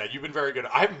I like that. You've been very good.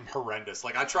 I'm horrendous.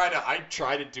 Like I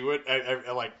try to do it.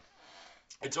 I like.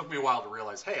 It took me a while to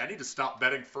realize, hey, I need to stop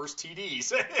betting first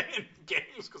TDs in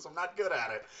games because I'm not good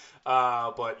at it.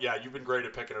 But yeah, you've been great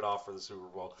at picking it off for the Super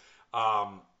Bowl.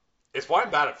 It's why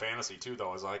I'm bad at fantasy too,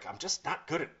 though. Is like I'm just not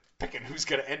good at picking who's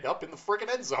going to end up in the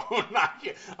freaking end zone.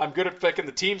 I'm good at picking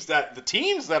the teams that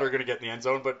are going to get in the end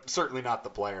zone, but certainly not the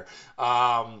player.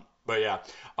 But yeah.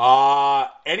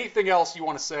 Anything else you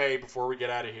want to say before we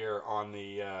get out of here on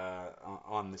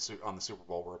the Super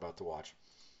Bowl we're about to watch?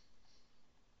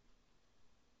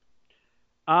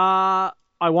 I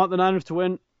want the Niners to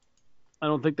win. I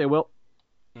don't think they will.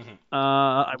 Mm-hmm.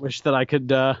 I wish that I could.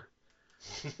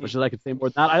 Wish that I could say more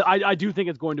than that. I do think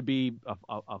it's going to be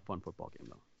a fun football game,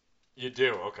 though. You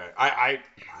do? Okay. I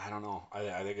don't know.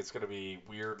 I think it's going to be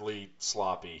weirdly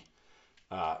sloppy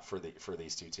for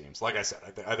these two teams. Like I said,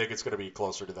 I think it's going to be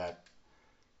closer to that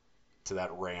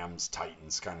Rams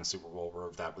Titans kind of Super Bowl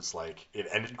where that was like it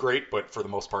ended great, but for the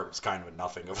most part it was kind of a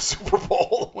nothing of a Super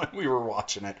Bowl when we were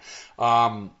watching it.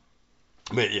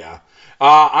 But yeah,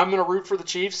 I'm going to root for the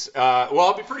Chiefs. Well,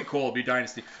 it'll be pretty cool. It'll be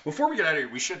Dynasty. Before we get out of here,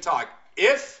 we should talk.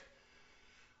 I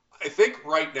think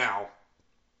right now,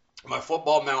 my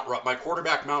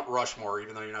quarterback Mount Rushmore,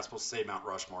 even though you're not supposed to say Mount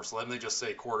Rushmore, so let me just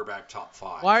say quarterback top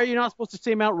 5. Why are you not supposed to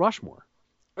say Mount Rushmore?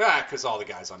 Yeah, because all the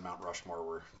guys on Mount Rushmore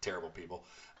were terrible people.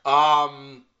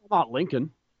 Not Lincoln.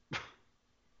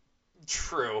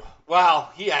 True.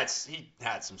 Well, he had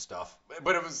some stuff,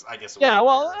 but it was, I guess. I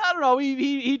don't know.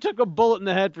 He took a bullet in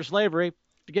the head for slavery.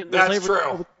 To get into that's slavery.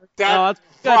 True.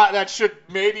 That should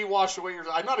maybe wash away your.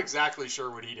 I'm not exactly sure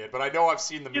what he did, but I know I've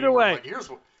seen the meme. Either way, like, here's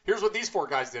what these 4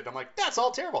 guys did. I'm like, that's all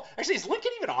terrible. Actually, is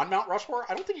Lincoln even on Mount Rushmore?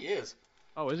 I don't think he is.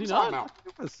 Oh, is he not? Mount.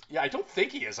 Yeah, I don't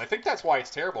think he is. I think that's why it's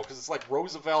terrible because it's like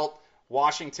Roosevelt,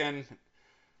 Washington,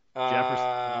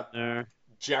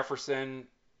 Jefferson.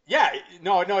 Yeah,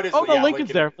 no, it is. Oh no, yeah,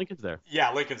 Lincoln's there. Lincoln's there.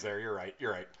 Yeah, Lincoln's there. You're right.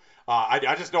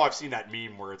 I just know I've seen that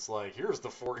meme where it's like, here's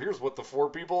what the 4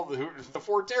 people, the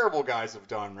 4 terrible guys have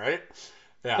done, right?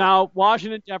 Yeah. Now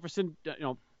Washington, Jefferson,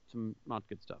 some not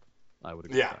good stuff. I would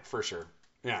agree. Yeah, for sure.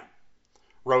 Yeah.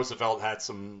 Roosevelt had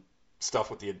some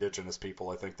stuff with the indigenous people.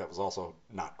 I think that was also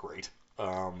not great.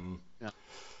 Yeah.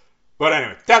 But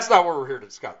anyway, that's not what we're here to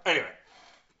discuss. Anyway,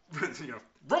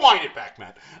 rewind it back,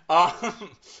 Matt.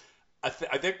 I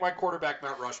think my quarterback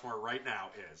Mount Rushmore right now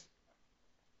is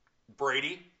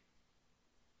Brady,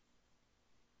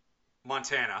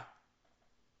 Montana.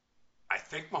 I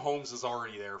think Mahomes is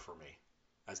already there for me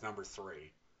as number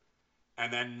 3.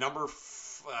 And then number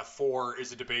 4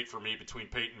 is a debate for me between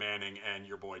Peyton Manning and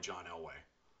your boy John Elway.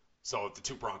 So the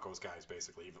 2 Broncos guys,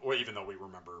 basically. Even though we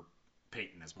remember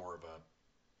Peyton as more of a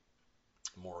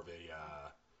I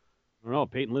don't know.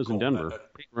 Peyton lives in Denver.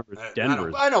 Peyton remembers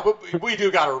Denver. I know, but we do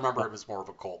got to remember him as more of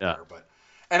a Colt there. But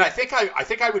and I think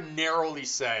I would narrowly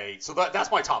say so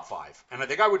that's my top 5, and I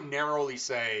think I would narrowly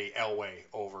say Elway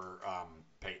over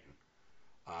Peyton,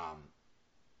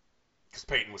 because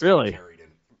Peyton was really kind of carried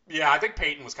in. Yeah, I think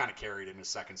Peyton was kind of carried in his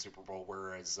second Super Bowl,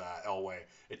 whereas Elway,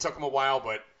 it took him a while,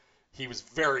 but he was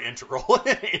very integral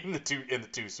in the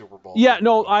two Super Bowls. Yeah,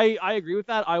 no, I agree with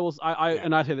that.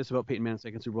 And I say this about Peyton Manning's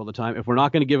second Super Bowl all the time. If we're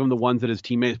not going to give him the ones that his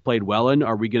teammates played well in,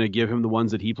 are we going to give him the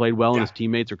ones that he played well and his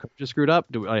teammates or coaches screwed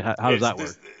up? How does that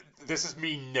work? This is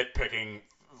me nitpicking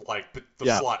like the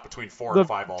slot between 4 and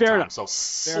 5 all fair time. Enough. So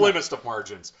slimmest of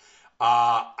margins.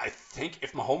 I think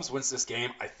if Mahomes wins this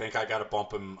game, I think I got to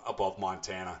bump him above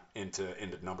Montana into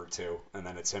number 2, and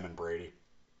then it's him and Brady.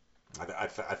 I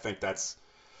think that's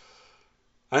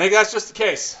just the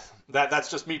case.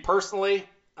 That's just me personally.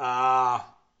 I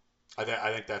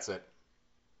think that's it.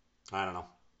 I don't know.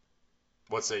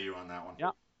 What say you on that one? Yeah.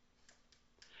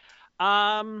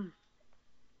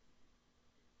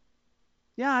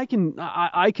 Yeah, I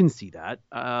can see that.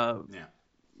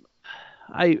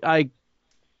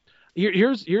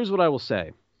 Here's what I will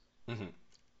say. Mm-hmm.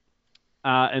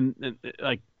 And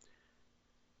like,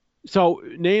 so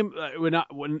name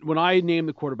when I name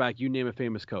the quarterback, you name a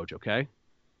famous coach, okay?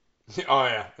 Oh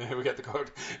yeah, we got the coach.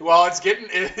 Well,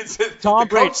 the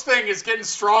coach thing is getting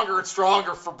stronger and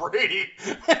stronger for Brady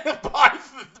by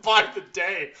the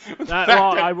day.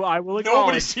 I will acknowledge.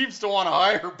 Nobody seems to want to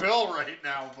hire Bill right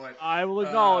now, but I will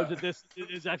acknowledge that this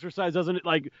exercise doesn't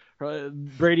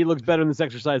Brady looks better in this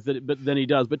exercise than he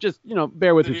does. But just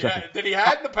bear with me. That he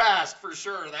had in the past for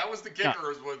sure. That was the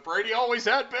kicker. Was Brady always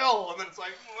had Bill, and then it's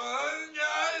like,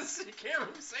 guys, you can't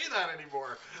really say that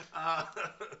anymore.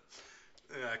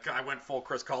 I went full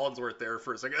Chris Collinsworth there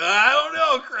for a second. I don't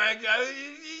know, Craig.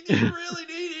 He didn't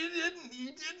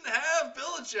have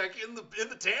Belichick in the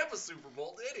Tampa Super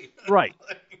Bowl, did he? Right.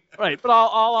 Right. But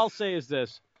all I'll say is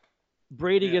this: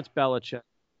 Brady gets Belichick,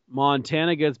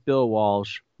 Montana gets Bill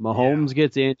Walsh, Mahomes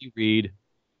gets Andy Reid,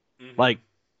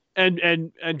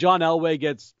 and John Elway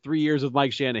gets 3 years with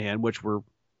Mike Shanahan, which were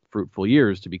fruitful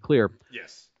years, to be clear.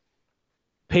 Yes.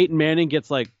 Peyton Manning gets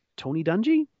Tony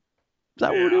Dungy. Is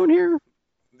that what we're doing here?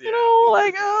 Yeah.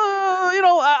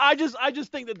 I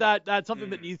just think that's something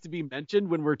that needs to be mentioned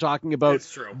when we're talking about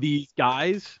these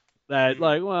guys. That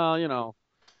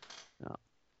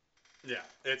Yeah,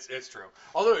 it's true.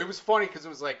 Although it was funny because it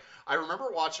was I remember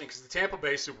watching because the Tampa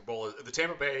Bay Super Bowl, the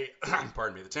Tampa Bay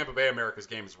America's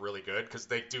game is really good because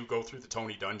they do go through the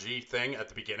Tony Dungy thing at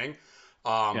the beginning,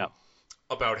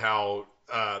 about how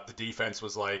the defense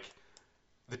was like.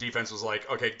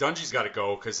 Okay, Dungy's got to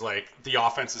go because the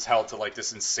offense is held to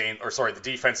the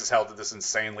defense is held to this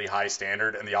insanely high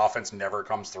standard, and the offense never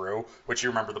comes through. Which you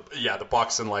remember the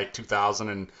Bucks in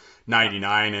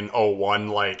 2099 and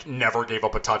 01 never gave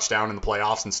up a touchdown in the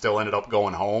playoffs and still ended up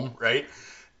going home, right?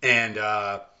 And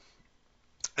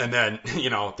then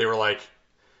they were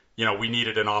we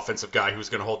needed an offensive guy who's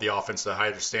going to hold the offense to a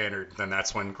higher standard. Then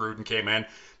that's when Gruden came in.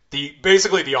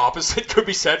 Basically the opposite could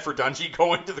be said for Dungy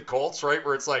going to the Colts, right?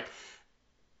 Where it's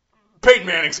Peyton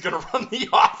Manning's going to run the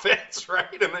offense,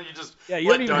 right? And then you just you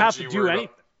don't even have to do anything.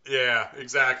 Yeah,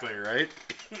 exactly, right?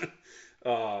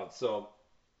 So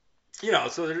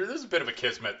there's a bit of a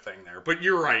kismet thing there, but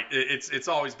you're right. It's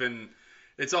always been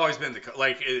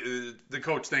the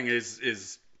coach thing is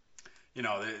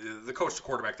the coach to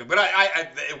quarterback thing. But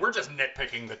we're just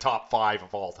nitpicking the top 5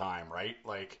 of all time, right?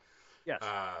 Yes.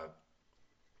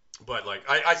 But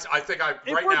I think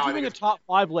if we're doing a top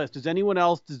 5 list, does anyone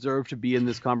else deserve to be in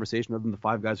this conversation other than the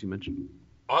 5 guys we mentioned?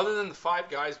 Other than the 5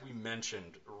 guys we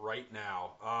mentioned right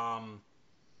now,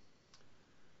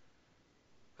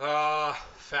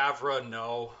 Favre,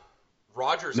 no.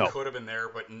 Rodgers could have been there,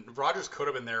 but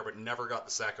never got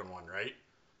the second one, right?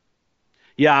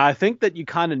 Yeah, I think that you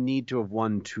kind of need to have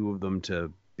won 2 of them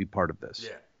to be part of this.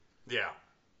 Yeah.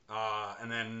 And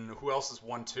then who else has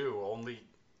won 2? Only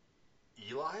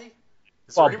Eli?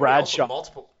 Bradshaw.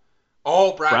 Multiple?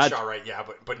 Oh, Bradshaw, right? Yeah,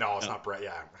 but no, it's not Brad.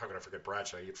 Yeah, how could I forget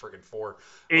Bradshaw? You friggin' four.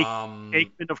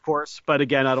 Aikman, of course, but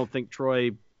again, I don't think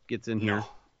Troy gets in No, here.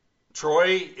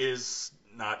 Troy is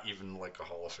not even like a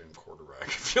Hall of Fame quarterback.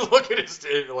 If you look at his,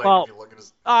 if you look at his,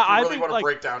 if you I really think want to like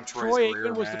break down Troy's Troy career,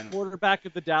 Aikman was man. the quarterback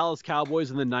of the Dallas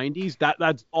Cowboys in the '90s.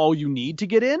 That's all you need to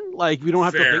get in. Like we don't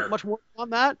have to think much more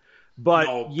on that. But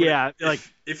no, yeah, but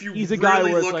if you he's a really guy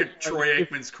where look like, at Troy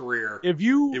Aikman's career, if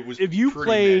you pretty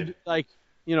played mid. like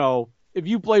if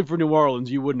you played for New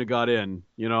Orleans, you wouldn't have got in.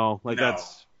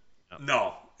 That's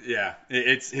no, yeah,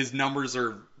 it's his numbers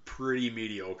are pretty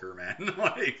mediocre, man.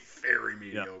 Like very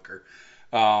mediocre.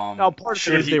 Now part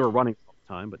of it is they were running all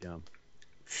the time, but yeah.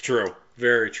 True,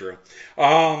 very true.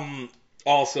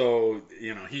 Also,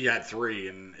 he had 3,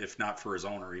 and if not for his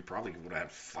owner, he probably would have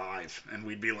had 5, and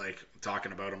we'd be like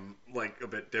talking about him like a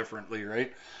bit differently,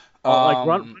 right? Like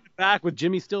run back with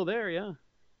Jimmy still there, yeah.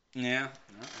 Yeah,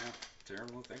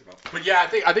 terrible to think about. But yeah, I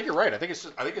think you're right. I think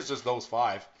it's just those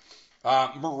 5.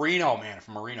 Marino, man, if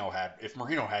Marino had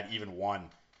even one,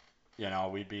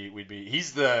 we'd be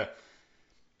he's the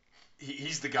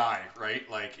guy, right?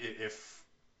 Like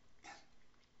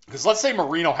because let's say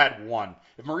Marino had 1.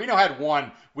 If Marino had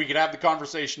 1, we could have the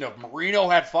conversation of Marino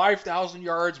had 5,000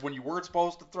 yards when you weren't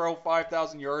supposed to throw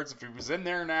 5,000 yards. If he was in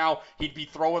there now, he'd be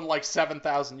throwing like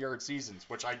 7,000 yard seasons,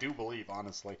 which I do believe,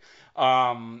 honestly.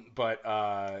 But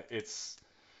it's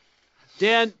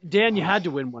Dan, you had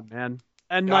to win one, man.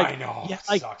 And like, I know, yeah,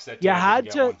 like, sucks that you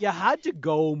had to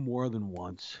go more than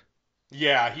once.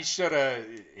 Yeah, he should have.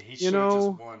 He should have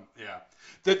just won. Yeah,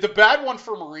 the bad one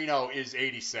for Marino is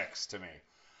 86 to me.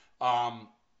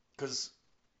 Because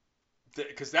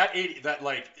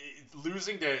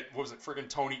losing to what was it, friggin'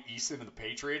 Tony Eason and the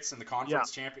Patriots in the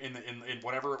conference champion in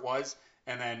whatever it was,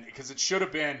 and then because it should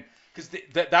have been because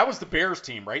that was the Bears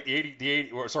team, right? The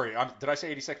 80 or sorry, did I say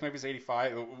 86? Maybe it's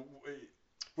 85.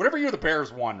 Whatever year the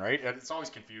Bears won, right? It's always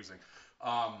confusing.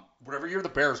 Whatever year the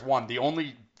Bears won, the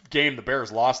only game the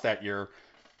Bears lost that year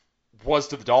was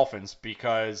to the Dolphins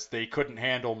because they couldn't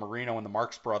handle Marino and the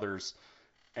Marks brothers.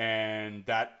 And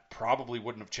that probably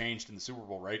wouldn't have changed in the Super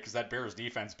Bowl, right? Because that Bears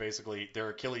defense, basically, their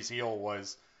Achilles heel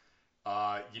was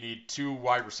you need 2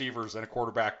 wide receivers and a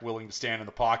quarterback willing to stand in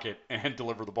the pocket and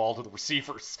deliver the ball to the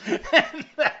receivers. And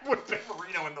that would have been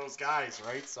Marino and those guys,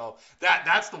 right? So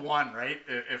that's the one, right?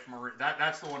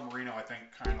 That's the one Marino, I think,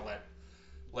 kind of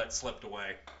let slipped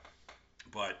away.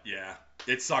 But yeah,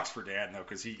 it sucks for Dan though,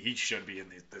 because he should be in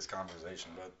this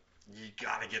conversation. But you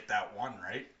got to get that one,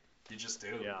 right? You just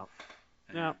do. Yeah.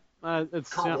 Yeah, it's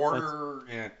Kurt Warner.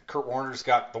 Yeah, Kurt Warner's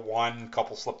got the one.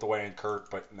 Couple slipped away in Kurt,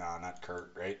 but no, not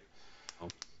Kurt, right?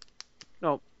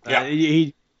 No. Yeah.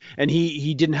 He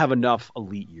didn't have enough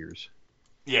elite years.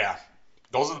 Yeah,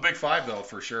 those are the big 5 though,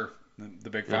 for sure. The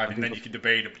big 5, and then you can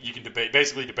debate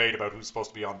about who's supposed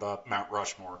to be on the Mount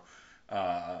Rushmore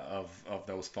of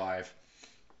those 5.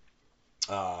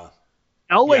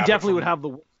 Elway definitely would have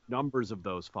the numbers of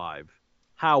those 5.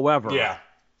 However,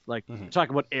 like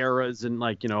talking about eras and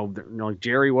like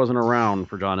Jerry wasn't around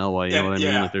for John Elway. You know what I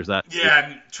mean? Like there's that.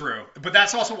 Yeah, true. But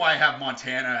that's also why I have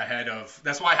Montana ahead of.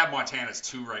 That's why I have Montana's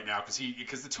 2 right now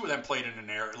because the 2 of them played in an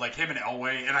era like him and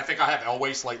Elway, and I think I have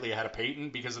Elway slightly ahead of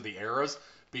Peyton because of the eras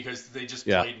because they just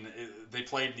played in the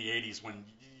 80s when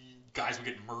guys would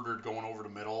get murdered going over the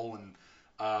middle and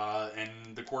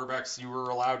the quarterbacks you were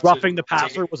allowed roughing the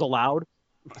passer was allowed.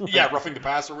 Yeah, roughing the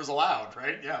passer was allowed,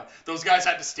 right? Yeah, those guys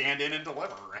had to stand in and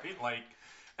deliver, right? Like,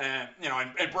 and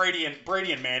Brady and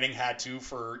Manning had to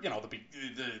for the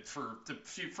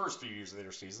first few years of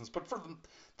their seasons, but for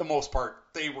the most part,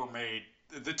 they were made.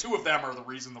 The 2 of them are the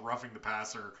reason the roughing the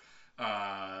passer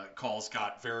calls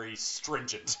got very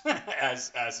stringent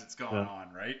as it's going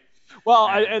on, right? Well,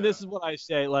 and this is what I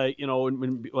say, like,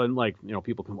 when like,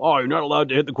 people come, oh, you're not allowed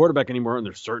to hit the quarterback anymore, and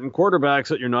there's certain quarterbacks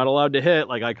that you're not allowed to hit.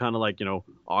 Like, I kind of like,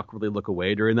 awkwardly look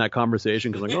away during that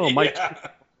conversation because like, oh, Mike,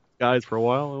 guys, for a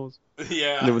while, it was,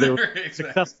 they were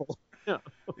successful. Yeah,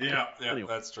 anyway.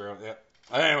 That's true. Yeah.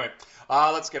 Anyway,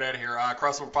 let's get out of here.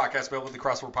 Crossover Podcast, available at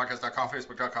crossoverpodcast.com,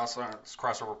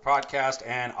 Facebook.com/crossover podcast,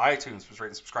 and iTunes. Please rate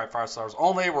and subscribe 5 stars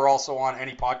only. We're also on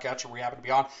any podcatcher we happen to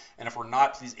be on. And if we're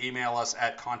not, please email us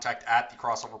at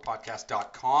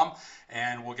contact@thecrossoverpodcast.com,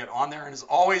 and we'll get on there. And as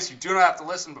always, you do not have to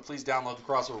listen, but please download the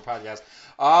Crossover Podcast.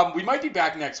 We might be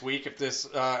back next week if this,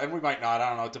 and we might not. I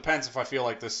don't know. It depends if I feel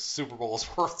like this Super Bowl is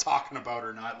worth talking about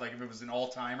or not. Like if it was an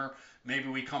all-timer. Maybe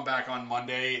we come back on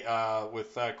Monday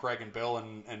with Craig and Bill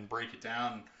and break it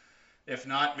down. If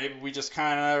not, maybe we just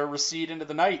kind of recede into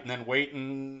the night and then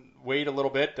wait a little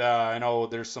bit. I know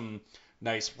there's some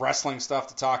nice wrestling stuff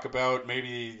to talk about.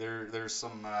 Maybe there's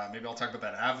some. Maybe I'll talk about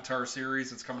that Avatar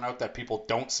series that's coming out that people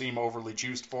don't seem overly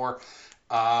juiced for.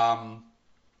 And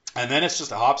then it's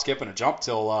just a hop, skip, and a jump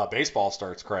till baseball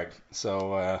starts, Craig.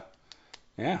 So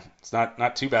yeah, it's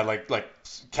not too bad. Like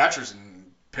catchers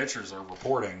and pitchers are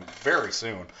reporting very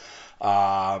soon.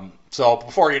 So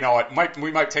before you know it,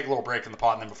 we might take a little break in the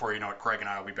pod, and then before you know it, Craig and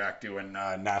I will be back doing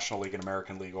National League and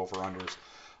American League over-unders.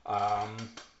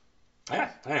 Yeah,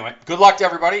 anyway, good luck to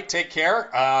everybody. Take care.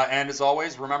 And as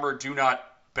always, remember, do not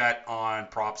bet on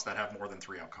props that have more than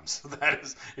 3 outcomes. That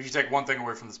is, if you take one thing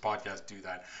away from this podcast, do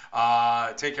that.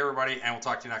 Take care, everybody, and we'll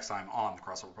talk to you next time on the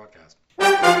Crossover Podcast.